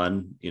off and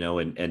on,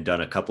 and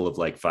done a couple of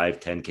like 5,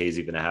 10Ks,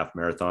 even a half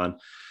marathon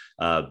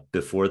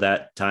before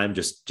that time,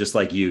 just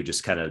like you,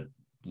 just kind of,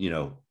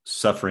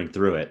 suffering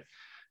through it.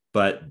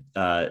 But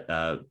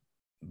I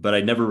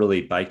never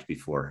really biked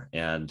before.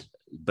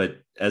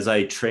 But as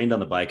I trained on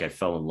the bike, I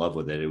fell in love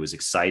with it. It was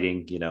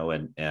exciting,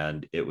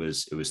 and it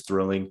was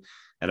thrilling.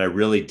 And I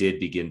really did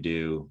begin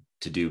to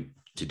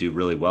do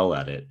really well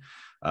at it.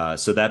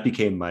 So that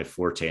became my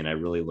forte, and I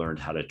really learned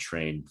how to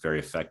train very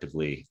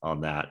effectively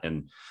on that.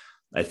 And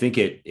I think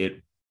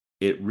it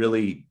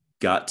really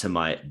got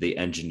to the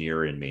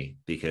engineer in me,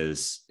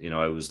 because,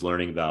 I was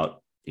learning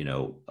about,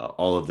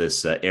 all of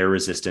this air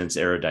resistance,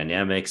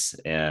 aerodynamics,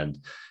 and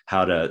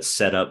how to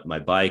set up my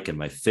bike and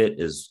my fit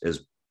as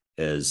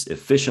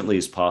efficiently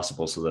as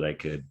possible so that I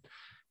could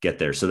get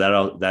there. So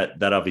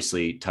that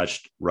obviously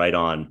touched right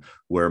on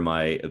where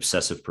my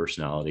obsessive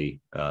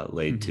personality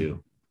laid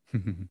too.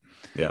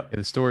 Yeah.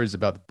 The stories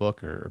about the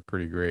book are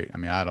pretty great. I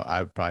mean,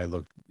 I probably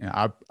look,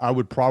 I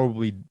would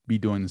probably be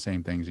doing the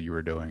same things that you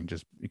were doing,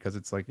 just because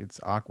it's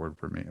awkward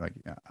for me. Like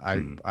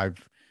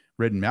I've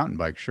ridden mountain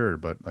bikes, sure,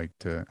 but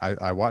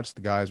I watch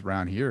the guys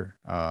around here,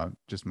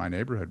 just my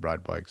neighborhood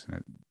ride bikes, and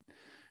it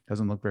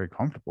doesn't look very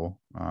comfortable.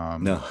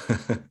 No.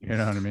 You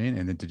know what I mean?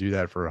 And then to do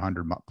that for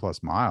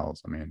 100+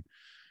 miles, I mean,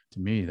 to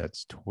me,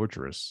 that's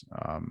torturous.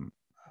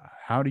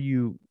 How do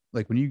you,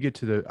 when you get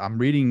to I'm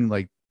reading,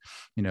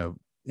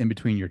 in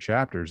between your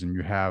chapters, and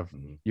you have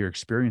your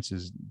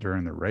experiences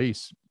during the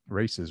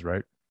races,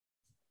 right?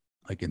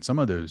 And some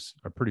of those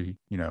are pretty,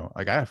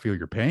 I feel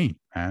your pain,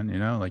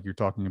 man, you're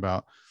talking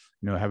about,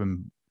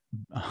 having,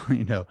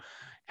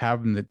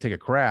 having to take a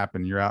crap,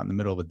 and you're out in the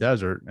middle of a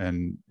desert,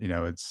 and,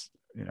 it's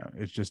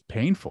just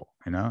painful,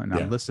 and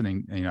I'm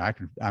listening, I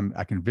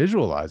can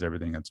visualize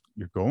everything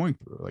you're going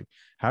through.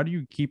 How do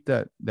you keep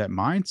that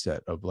mindset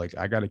of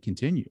I got to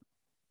continue?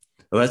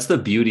 Well, that's the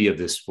beauty of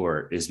this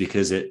sport, is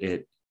because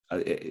it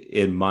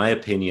in my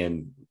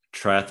opinion,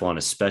 triathlon,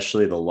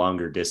 especially the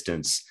longer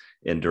distance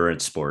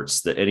endurance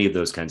sports, that any of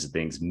those kinds of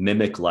things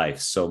mimic life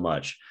so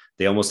much.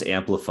 They almost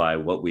amplify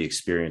what we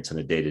experience on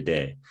a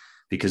day-to-day,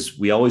 because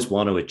we always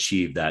want to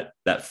achieve that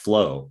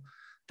flow,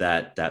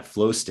 that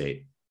flow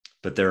state.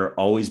 But there are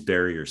always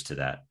barriers to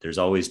that. There's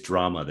always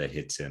drama that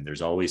hits in.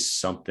 There's always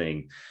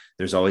something.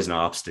 There's always an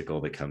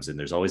obstacle that comes in.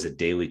 There's always a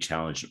daily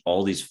challenge,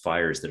 all these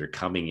fires that are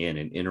coming in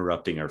and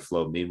interrupting our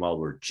flow. Meanwhile,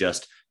 we're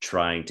just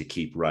trying to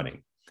keep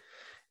running.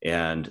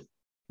 And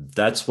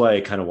that's why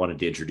I kind of wanted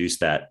to introduce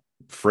that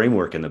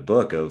framework in the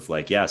book of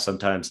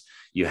sometimes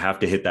you have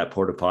to hit that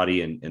porta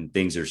potty and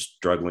things are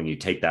struggling. You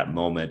take that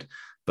moment,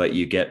 but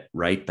you get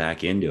right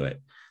back into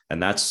it.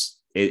 And that's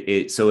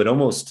it. So it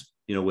almost,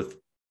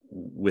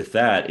 with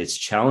that, it's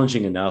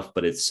challenging enough,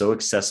 but it's so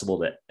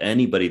accessible to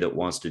anybody that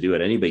wants to do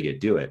it. Anybody could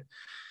do it,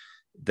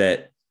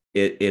 that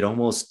it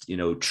almost,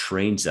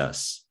 trains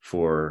us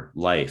for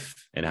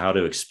life and how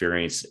to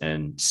experience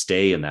and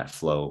stay in that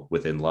flow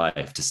within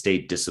life, to stay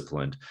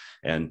disciplined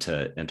and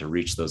to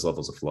reach those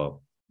levels of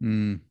flow.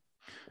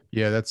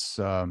 Yeah, that's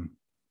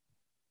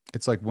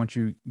it's once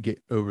you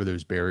get over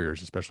those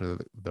barriers, especially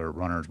the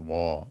runner's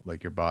wall,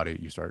 your body,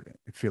 you start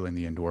feeling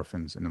the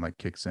endorphins, and then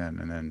kicks in,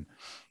 and then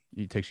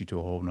it takes you to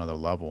a whole nother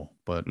level.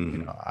 But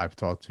I've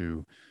talked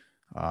to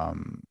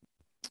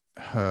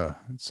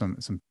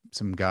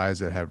some guys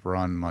that have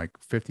run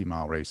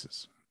 50-mile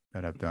races,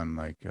 that have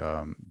done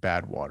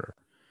Badwater,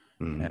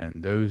 and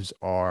those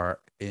are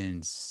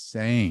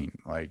insane.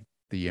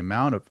 The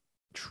amount of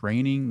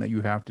training that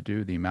you have to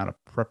do, the amount of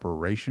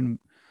preparation.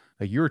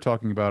 You were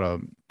talking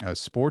about a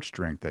sports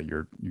drink that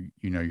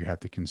you have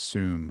to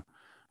consume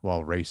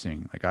while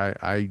racing.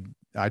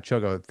 I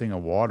chug a thing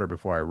of water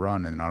before I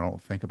run, and I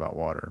don't think about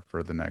water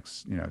for the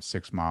next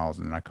 6 miles,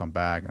 and then I come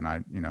back and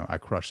I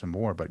crush some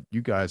more. But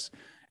you guys,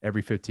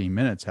 every 15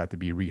 minutes have to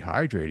be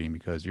rehydrating,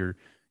 because you're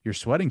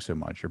sweating so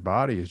much. Your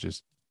body is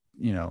just,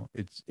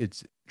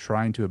 it's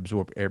trying to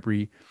absorb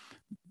every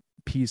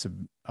piece of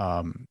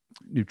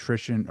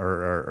nutrition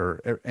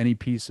or any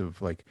piece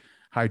of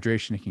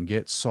hydration it can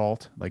get.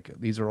 Salt,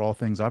 these are all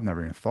things I've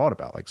never even thought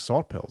about,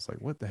 salt pills.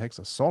 What the heck's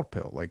a salt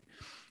pill?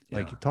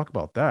 Talk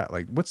about that.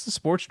 What's the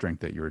sports drink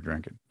that you were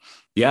drinking?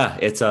 Yeah,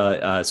 it's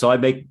so I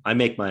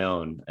make my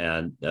own,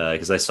 and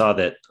because I saw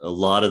that a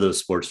lot of those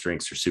sports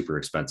drinks are super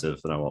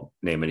expensive, and I won't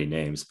name any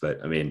names,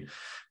 but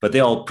they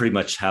all pretty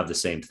much have the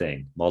same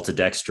thing: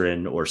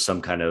 maltodextrin or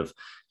some kind of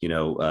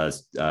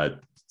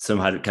some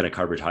kind of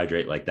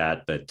carbohydrate like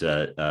that, but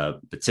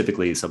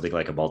typically something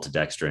like a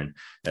maltodextrin,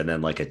 and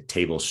then a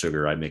table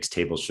sugar. I mix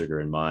table sugar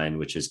in mine,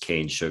 which is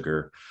cane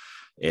sugar,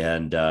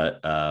 and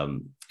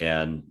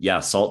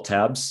salt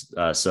tabs.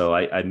 So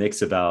I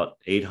mix about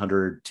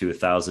 800 to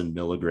 1,000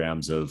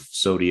 milligrams of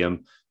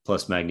sodium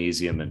plus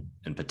magnesium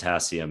and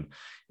potassium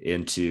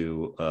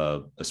into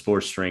a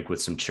sports drink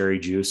with some cherry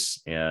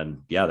juice. And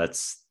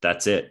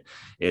that's it.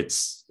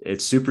 It's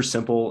super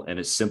simple, and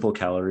it's simple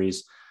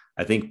calories.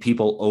 I think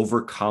people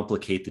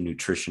overcomplicate the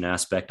nutrition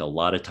aspect. A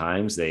lot of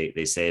times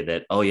they say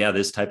that, oh yeah,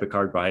 this type of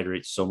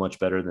carbohydrate is so much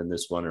better than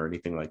this one or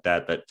anything like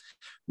that. But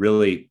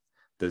really,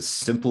 the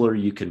simpler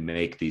you can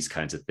make these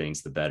kinds of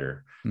things, the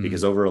better.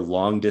 Because over a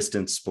long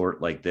distance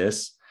sport like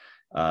this,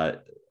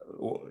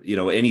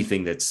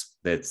 anything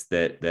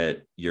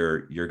that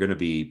you're going to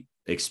be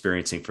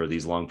experiencing for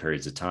these long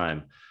periods of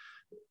time,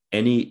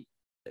 any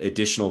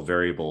additional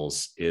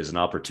variables is an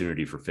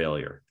opportunity for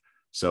failure.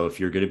 So if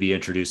you're going to be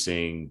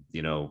introducing,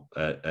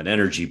 an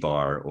energy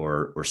bar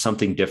or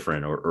something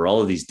different, or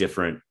all of these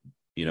different,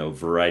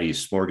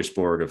 varieties,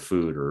 smorgasbord of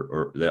food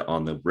or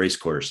on the race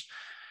course,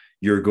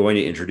 you're going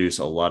to introduce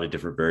a lot of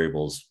different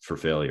variables for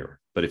failure.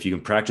 But if you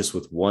can practice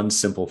with one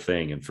simple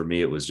thing, and for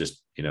me, it was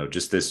just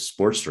this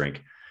sports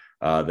drink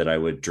that I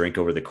would drink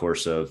over the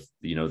course of,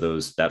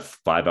 that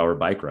 5-hour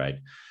bike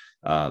ride.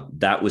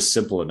 That was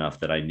simple enough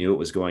that I knew it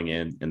was going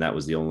in, and that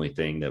was the only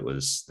thing that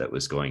was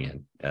going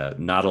in.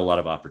 Not a lot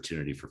of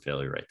opportunity for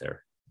failure right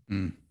there.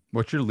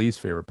 What's your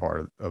least favorite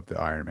part of the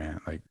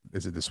Ironman? Like,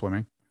 is it the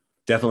swimming?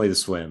 Definitely the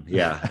swim.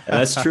 Yeah. And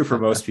that's true for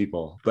most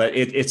people, but I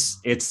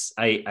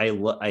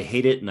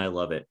hate it and I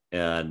love it.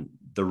 And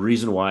the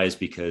reason why is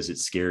because it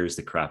scares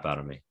the crap out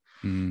of me.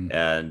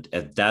 And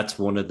that's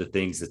one of the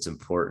things that's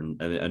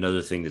important. And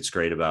another thing that's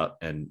great about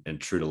and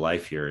true to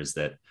life here is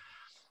that,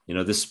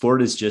 this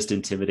sport is just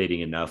intimidating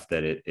enough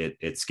that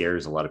it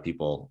scares a lot of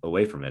people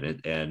away from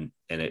it. And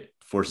it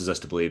forces us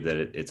to believe that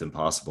it's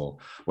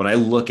impossible. When I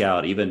look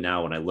out, even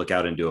now, when I look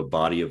out into a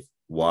body of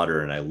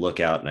water and I look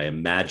out and I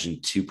imagine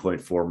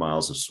 2.4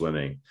 miles of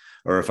swimming,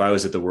 or if I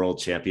was at the World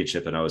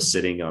Championship and I was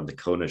sitting on the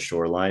Kona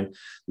shoreline,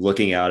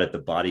 looking out at the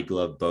body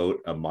glove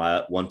boat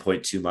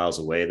 1.2 miles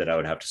away that I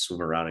would have to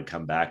swim around and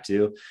come back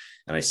to.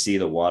 And I see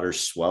the water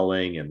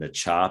swelling and the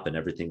chop and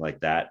everything like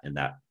that. And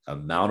that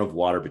amount of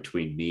water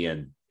between me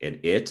and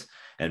it,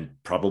 and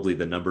probably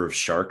the number of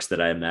sharks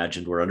that I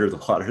imagined were under the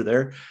water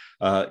there,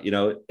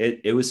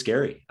 it was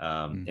scary.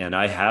 And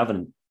I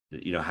haven't,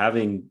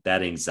 having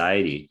that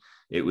anxiety,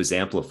 it was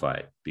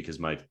amplified because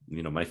my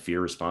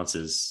fear response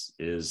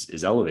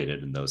is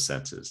elevated in those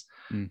senses.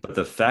 But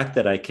the fact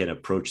that I can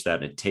approach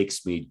that, and it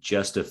takes me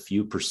just a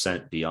few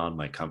percent beyond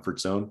my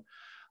comfort zone,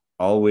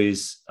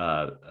 always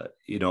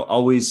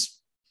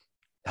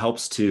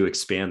helps to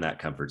expand that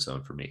comfort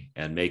zone for me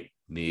and make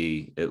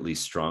me at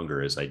least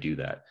stronger as I do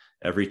that.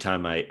 Every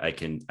time I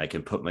can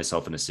put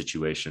myself in a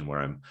situation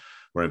where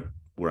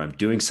I'm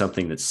doing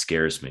something that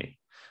scares me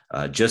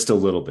just a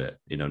little bit,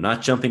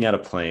 not jumping out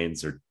of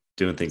planes or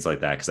doing things like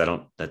that, because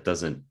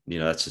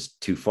that's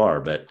just too far,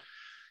 but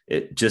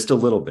it just a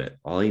little bit.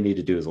 All you need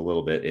to do is a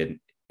little bit. And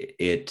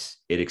it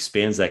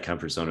expands that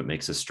comfort zone. It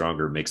makes us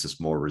stronger, makes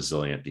us more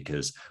resilient,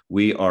 because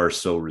we are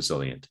so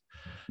resilient.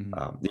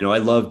 I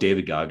love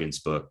David Goggins'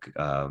 book,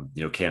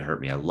 Can't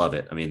Hurt Me. I love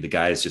it. I mean, the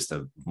guy is just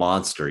a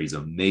monster. He's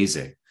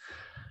amazing,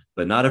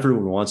 but not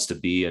everyone wants to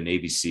be a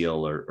Navy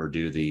SEAL or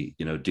do the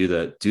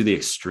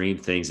extreme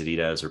things that he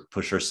does, or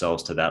push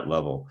ourselves to that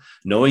level.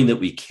 Knowing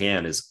that we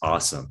can is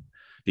awesome,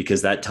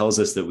 because that tells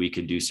us that we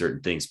can do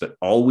certain things. But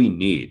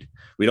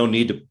we don't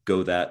need to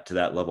go to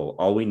that level.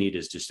 All we need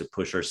is just to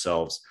push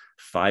ourselves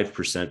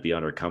 5%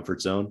 beyond our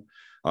comfort zone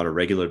on a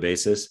regular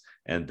basis.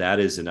 And that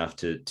is enough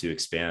to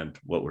expand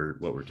what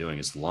we're doing,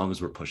 as long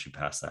as we're pushing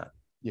past that.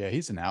 Yeah,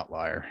 he's an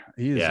outlier.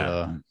 He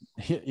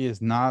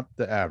is not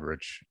the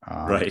average,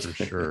 right?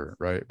 For sure,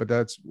 right? But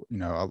that's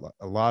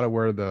a lot of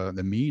where the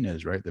mean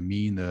is, right? The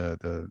mean,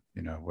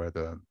 where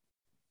the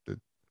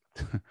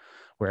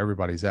where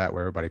everybody's at,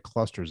 where everybody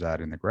clusters at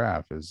in the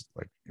graph is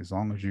like, as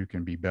long as you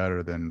can be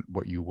better than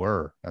what you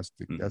were, that's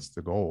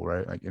the goal,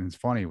 right? Like, and it's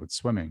funny with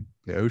swimming,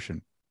 the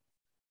ocean.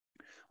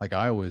 Like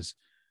I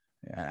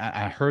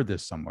heard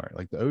this somewhere,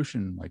 like the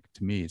ocean, like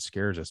to me, it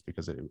scares us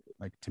because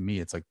to me,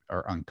 it's like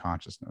our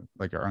unconsciousness,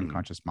 like our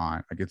unconscious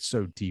mind. Like, it's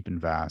so deep and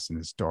vast and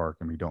it's dark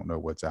and we don't know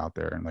what's out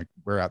there. And like,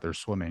 we're out there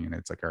swimming and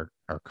it's like our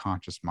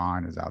conscious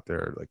mind is out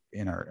there, like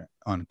in our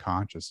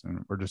unconscious.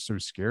 And we're just so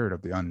scared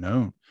of the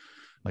unknown,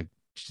 like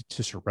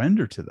to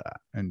surrender to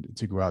that and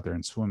to go out there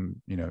and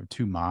swim,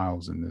 2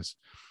 miles in this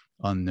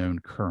unknown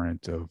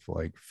current of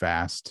like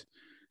fast,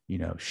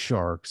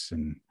 sharks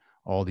and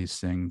all these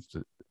things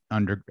that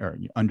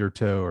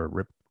undertow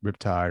or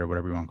riptide or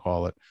whatever you want to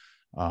call it.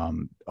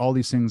 All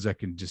these things that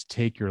can just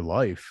take your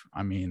life.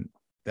 I mean,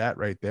 that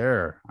right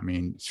there. I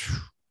mean,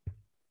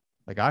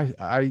 like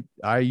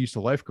I used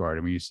to lifeguard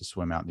and we used to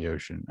swim out in the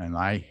ocean and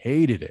I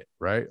hated it.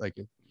 Right.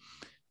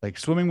 Like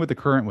swimming with the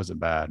current wasn't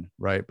bad.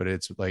 Right. But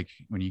it's like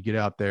when you get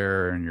out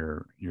there and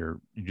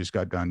you just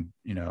got done,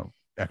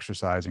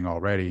 exercising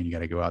already and you got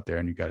to go out there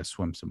and you got to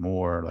swim some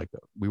more. Like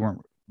we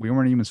weren't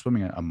even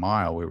swimming a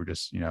mile. We were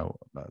just, a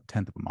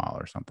tenth of a mile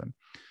or something.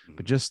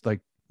 But just like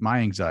my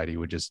anxiety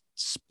would just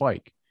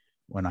spike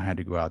when I had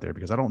to go out there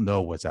because I don't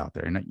know what's out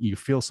there. And you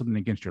feel something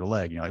against your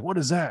leg and you're like, what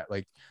is that?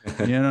 Like,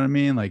 you know what I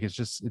mean? Like,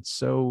 it's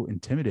so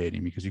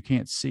intimidating because you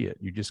can't see it.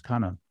 You just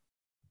kind of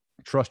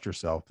trust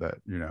yourself that,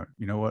 you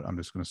know what, I'm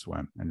just going to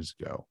swim and just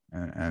go.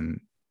 And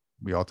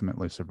we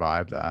ultimately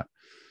survived that.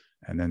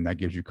 and then that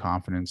gives you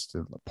confidence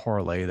to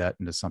parlay that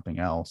into something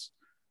else.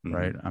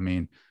 Right. I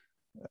mean,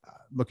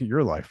 look at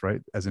your life,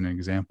 right? As an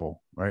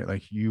example, right?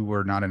 Like you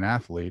were not an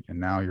athlete and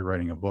now you're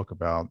writing a book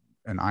about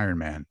an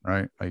Ironman,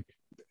 right? Like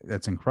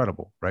that's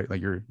incredible, right?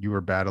 Like you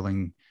were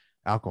battling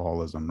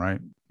alcoholism, right?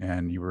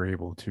 And you were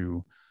able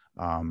to,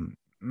 I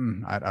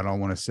don't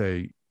want to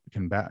say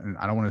combat,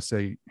 I don't want to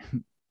say,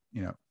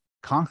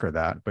 conquer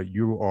that, but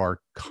you are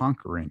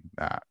conquering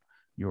that.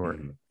 You're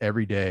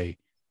every day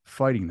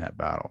fighting that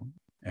battle,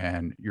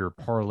 and you're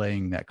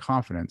parlaying that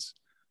confidence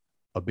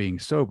of being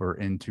sober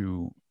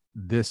into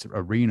this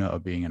arena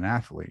of being an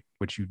athlete,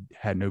 which you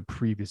had no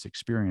previous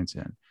experience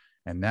in.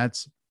 And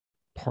that's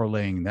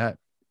parlaying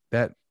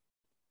that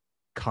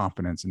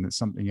confidence into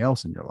something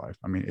else in your life.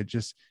 I mean, it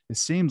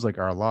seems like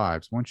our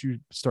lives, once you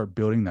start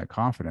building that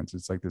confidence,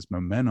 it's like this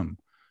momentum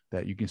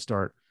that you can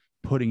start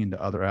putting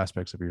into other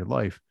aspects of your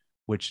life,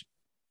 which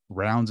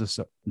rounds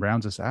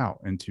us out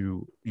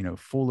into,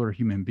 fuller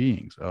human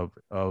beings of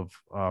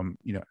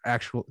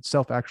actual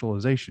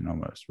self-actualization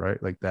almost,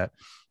 right? Like that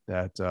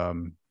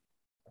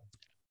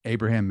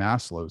Abraham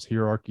Maslow's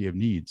hierarchy of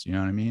needs, you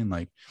know what I mean?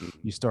 Like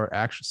you start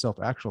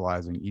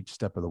self-actualizing each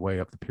step of the way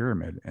up the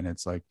pyramid. And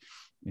it's like,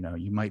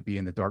 you might be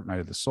in the dark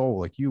night of the soul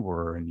like you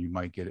were, and you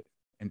might get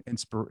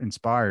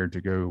inspired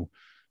to go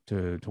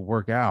to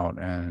work out,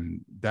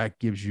 and that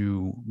gives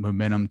you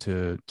momentum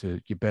to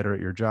get better at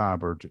your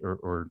job, or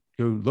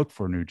go look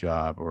for a new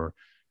job, or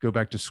go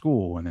back to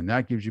school. And then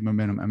that gives you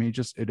momentum. I mean,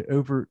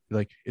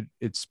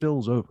 it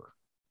spills over.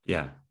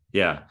 Yeah.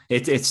 Yeah.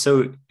 It's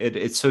so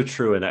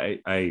true. And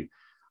I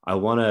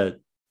want to,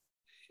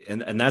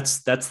 and that's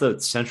the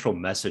central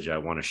message I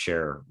want to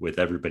share with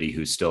everybody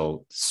who's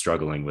still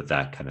struggling with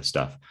that kind of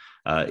stuff.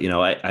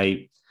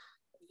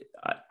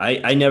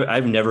 I've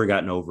never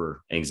gotten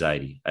over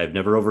anxiety. I've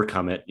never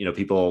overcome it.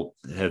 People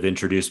have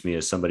introduced me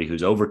as somebody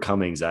who's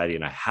overcome anxiety,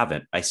 and I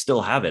haven't. I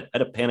still have it. I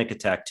had a panic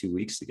attack 2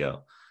 weeks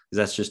ago,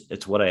 because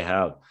it's what I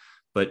have.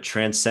 But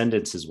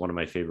transcendence is one of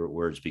my favorite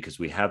words, because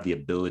we have the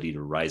ability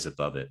to rise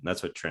above it. And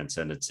that's what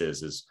transcendence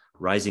is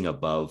rising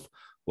above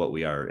what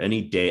we are.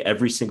 Any day,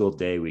 every single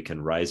day, we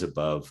can rise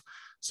above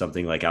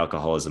something like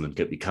alcoholism and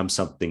become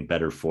something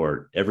better for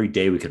it. Every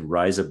day we can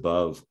rise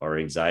above our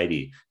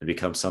anxiety and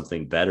become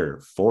something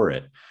better for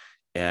it.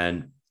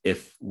 And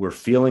if we're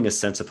feeling a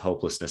sense of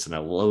hopelessness, and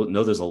I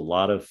know there's a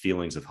lot of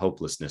feelings of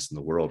hopelessness in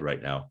the world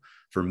right now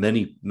for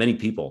many, many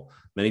people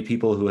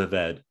who have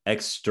had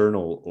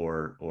external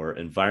or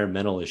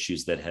environmental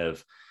issues that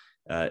have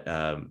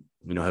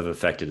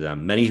affected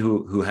them. Many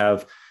who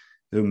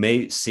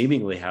may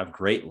seemingly have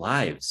great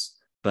lives,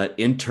 but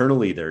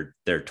internally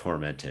they're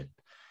tormented.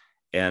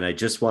 And I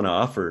just want to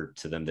offer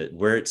to them that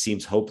where it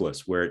seems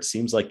hopeless, where it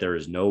seems like there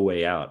is no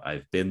way out,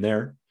 I've been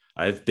there.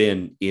 I've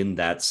been in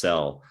that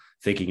cell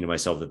thinking to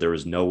myself that there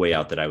was no way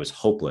out, that I was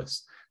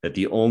hopeless, that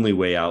the only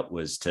way out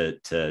was to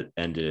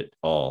end it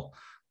all.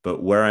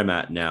 But where I'm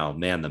at now,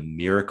 man, the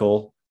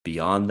miracle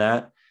beyond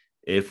that,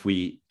 if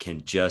we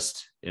can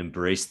just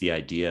embrace the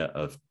idea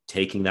of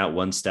taking that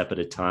one step at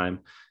a time,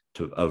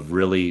 of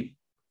really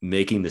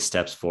making the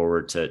steps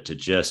forward to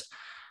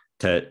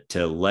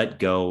let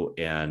go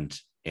and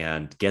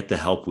get the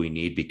help we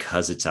need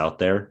because it's out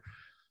there,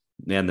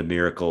 man, the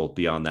miracle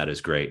beyond that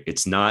is great.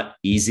 It's not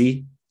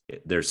easy.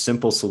 There's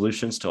simple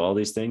solutions to all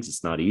these things.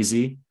 It's not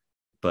easy,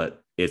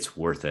 but it's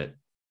worth it.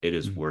 It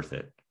is worth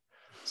it.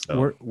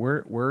 So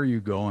where are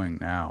you going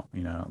now?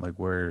 Like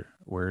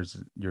where's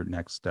your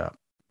next step?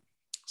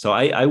 So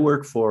I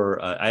work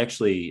for, I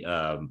actually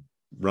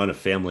run a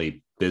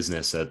family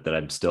business that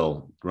I'm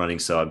still running.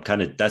 So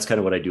that's kind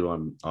of what I do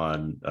on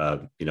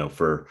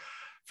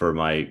for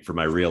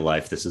my real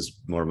life. This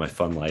is more of my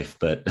fun life,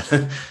 but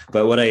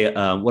what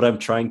I'm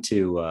trying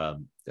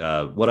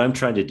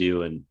to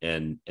do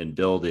and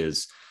build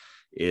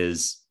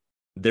is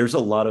there's a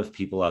lot of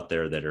people out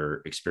there that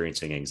are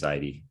experiencing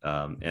anxiety,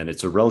 and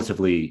it's a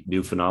relatively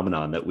new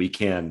phenomenon that we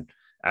can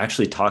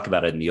actually talk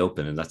about it in the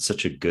open, and that's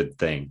such a good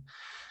thing.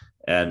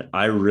 And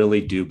I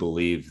really do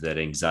believe that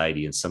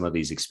anxiety and some of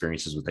these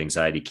experiences with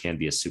anxiety can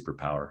be a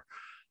superpower.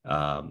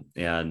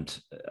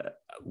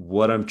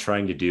 What I'm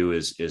trying to do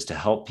is to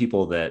help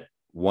people that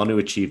want to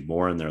achieve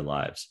more in their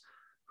lives,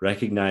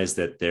 recognize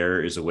that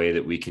there is a way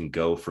that we can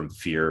go from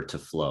fear to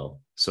flow.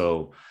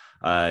 So,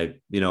 I'm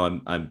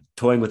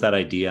toying with that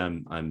idea.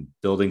 I'm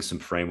building some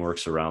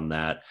frameworks around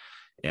that,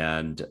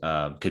 and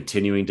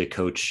continuing to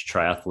coach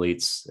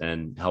triathletes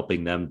and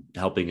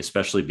helping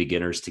especially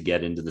beginners to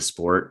get into the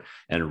sport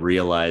and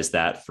realize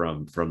that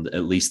from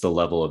at least the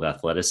level of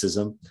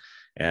athleticism.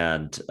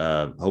 And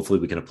hopefully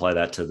we can apply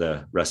that to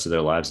the rest of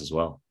their lives as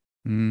well.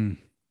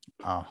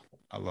 Oh,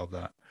 I love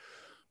that.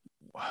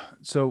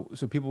 So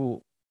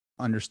people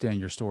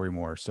understand your story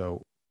more.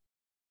 So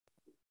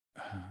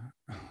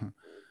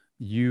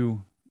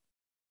you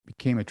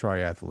became a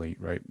triathlete,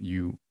 right?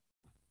 You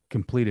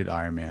completed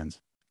Ironmans.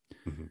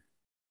 Mm-hmm.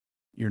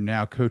 You're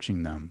now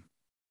coaching them,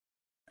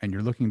 and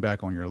you're looking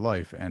back on your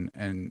life,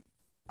 and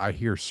I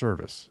hear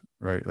service,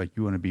 right? Like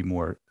you want to be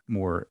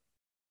more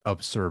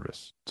of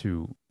service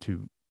to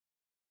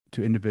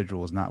to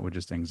individuals, not with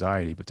just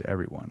anxiety, but to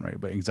everyone, right?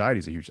 But anxiety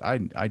is a huge,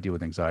 I deal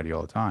with anxiety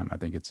all the time. I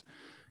think it's,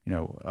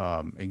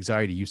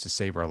 anxiety used to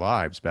save our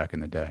lives back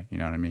in the day. You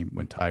know what I mean?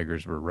 When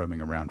tigers were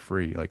roaming around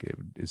free, like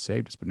it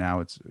saved us, but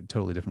now it's a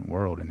totally different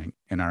world,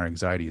 and our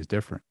anxiety is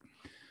different.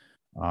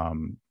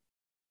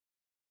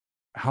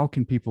 How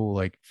can people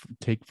like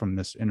take from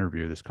this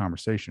interview, this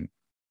conversation,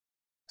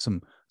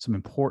 some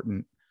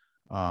important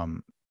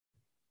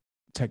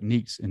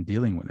techniques in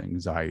dealing with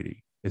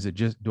anxiety? Is it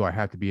just, do I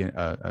have to be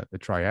a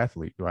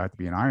triathlete? Do I have to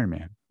be an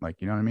Ironman? Like,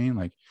 you know what I mean?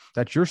 Like,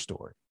 that's your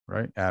story,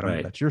 right, Adam?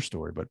 Right. That's your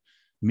story. But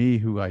me,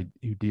 who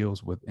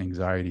deals with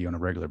anxiety on a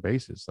regular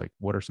basis, like,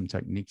 what are some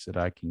techniques that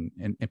I can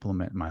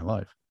implement in my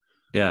life?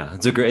 Yeah,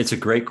 it's a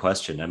great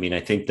question. I mean,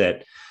 I think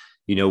that,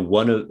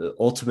 one of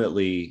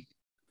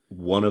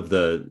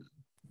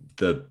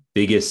the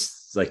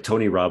biggest, like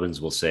Tony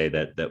Robbins will say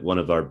that one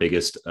of our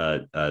biggest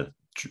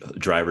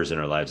drivers in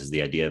our lives is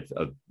the idea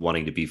of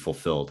wanting to be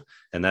fulfilled.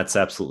 And that's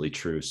absolutely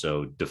true.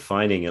 So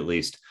defining at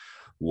least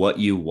what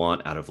you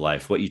want out of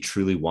life, what you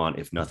truly want,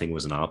 if nothing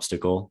was an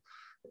obstacle,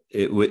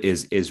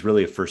 is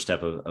really a first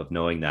step of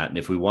knowing that. And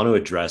if we want to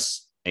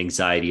address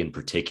anxiety in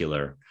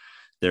particular,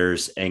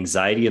 there's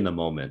anxiety in the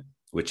moment,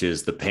 which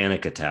is the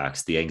panic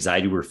attacks, the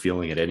anxiety we're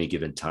feeling at any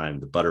given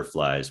time, the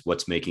butterflies,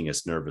 what's making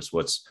us nervous,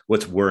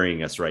 what's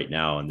worrying us right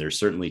now. And there's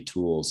certainly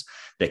tools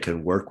that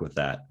can work with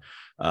that.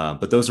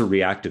 But those are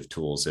reactive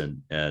tools,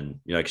 and I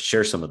could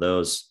share some of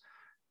those.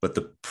 But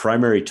the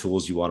primary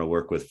tools you want to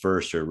work with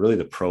first are really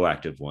the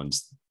proactive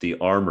ones, the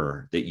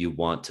armor that you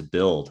want to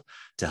build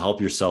to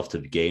help yourself to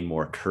gain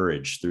more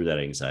courage through that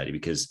anxiety.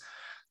 Because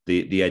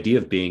the idea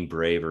of being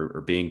brave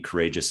or being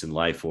courageous in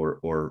life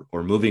or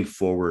moving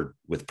forward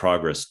with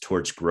progress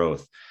towards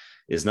growth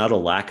is not a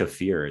lack of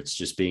fear. It's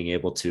just being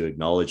able to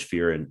acknowledge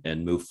fear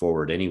and move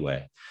forward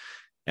anyway.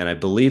 And I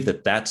believe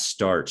that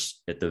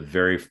starts at the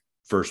very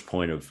first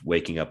point of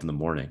waking up in the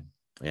morning.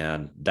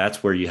 And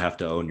that's where you have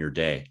to own your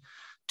day.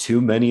 Too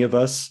many of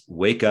us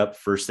wake up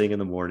first thing in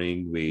the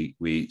morning.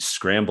 We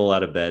scramble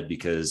out of bed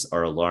because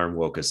our alarm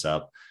woke us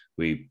up.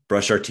 We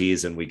brush our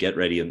teeth and we get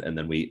ready, and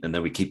then we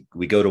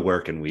go to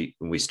work and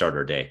we start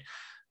our day,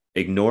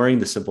 ignoring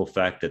the simple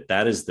fact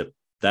that is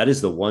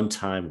the one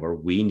time where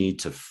we need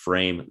to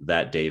frame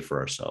that day for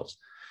ourselves.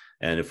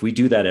 And if we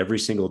do that every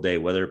single day,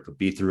 whether it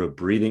be through a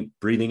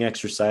breathing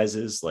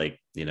exercises, like,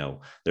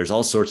 there's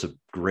all sorts of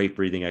great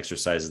breathing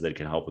exercises that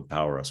can help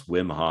empower us,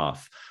 Wim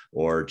Hof,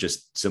 or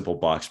just simple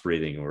box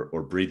breathing,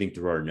 or breathing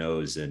through our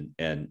nose,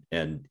 and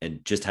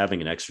just having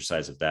an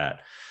exercise of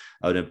that,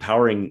 an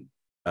empowering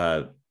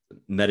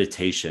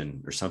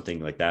meditation or something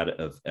like that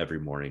of every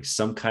morning,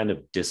 some kind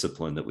of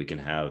discipline that we can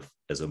have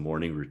as a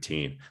morning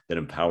routine that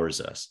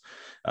empowers us.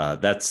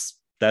 That's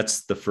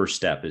the first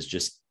step, is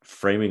just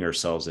framing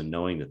ourselves and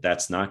knowing that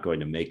that's not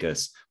going to make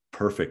us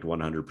perfect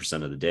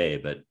 100% of the day,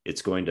 but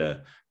it's going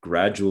to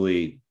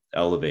gradually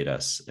elevate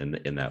us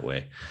in that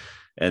way.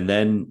 And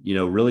then,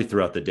 really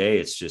throughout the day,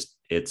 it's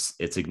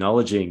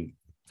acknowledging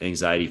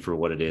anxiety for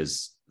what it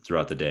is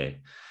throughout the day.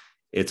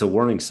 It's a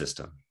warning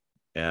system,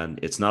 and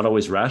it's not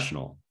always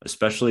rational,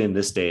 especially in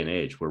this day and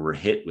age where we're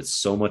hit with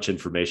so much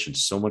information,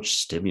 so much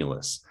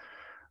stimulus.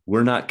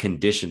 We're not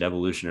conditioned,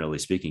 evolutionarily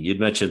speaking. You'd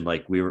mentioned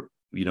like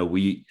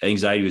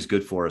anxiety was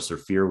good for us, or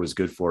fear was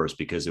good for us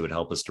because it would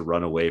help us to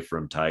run away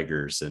from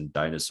tigers and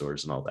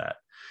dinosaurs and all that.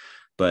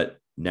 But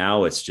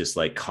now it's just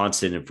like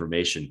constant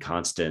information,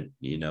 constant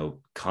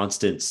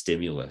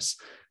stimulus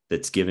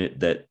that's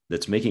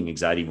making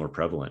anxiety more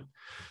prevalent.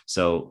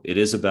 So it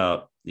is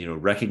about,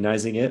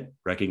 recognizing that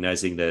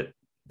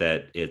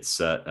it's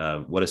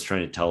what it's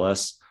trying to tell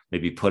us,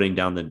 maybe putting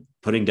down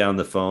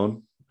the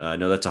phone. I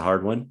know that's a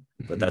hard one,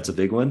 but that's a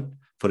big one.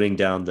 Putting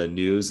down the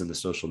news and the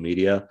social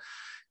media,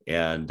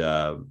 and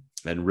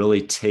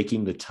really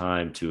taking the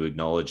time to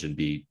acknowledge and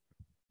be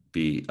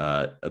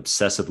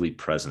obsessively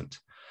present.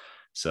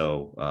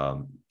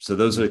 So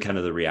those are kind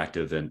of the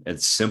reactive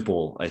and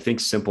simple, I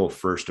think simple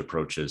first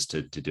approaches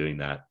to doing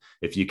that.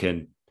 If you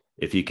can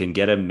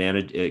get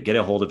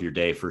a hold of your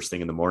day first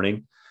thing in the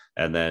morning,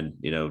 and then,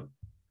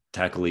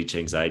 tackle each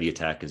anxiety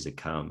attack as it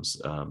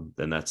comes,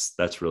 then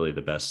that's really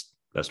the best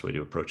way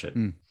to approach it.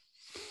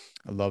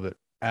 I love it.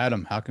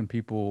 Adam, how can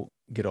people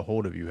get a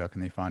hold of you? How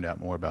can they find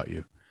out more about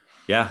you?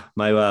 Yeah,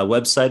 my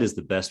website is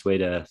the best way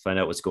to find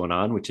out what's going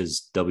on, which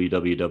is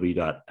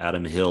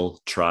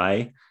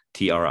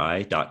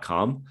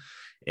www.adamhilltri.com.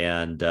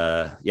 And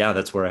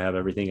that's where I have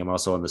everything. I'm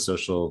also on the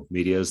social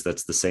medias.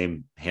 That's the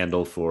same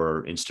handle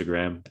for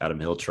Instagram, Adam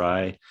Hill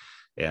Tri,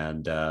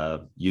 and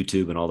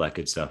YouTube and all that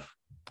good stuff.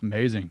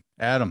 Amazing.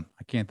 Adam,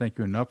 I can't thank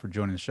you enough for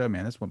joining the show,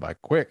 man. This went by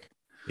quick.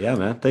 Yeah,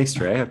 man. Thanks,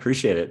 Trey. I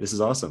appreciate it. This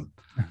is awesome.